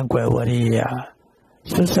 Toza Zanque Waria.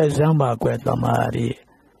 Susa Zamba Quatamari.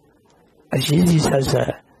 A sheezy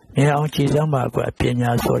sasa. Meow Chizamba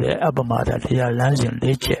Quapina Sole Abamata Tia Lanzin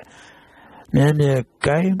Liche. Mene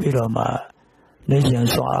Kai Biroma. Nation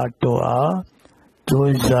so Artoa.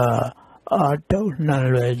 Toza Arto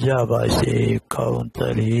Nanre Java se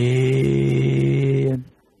country.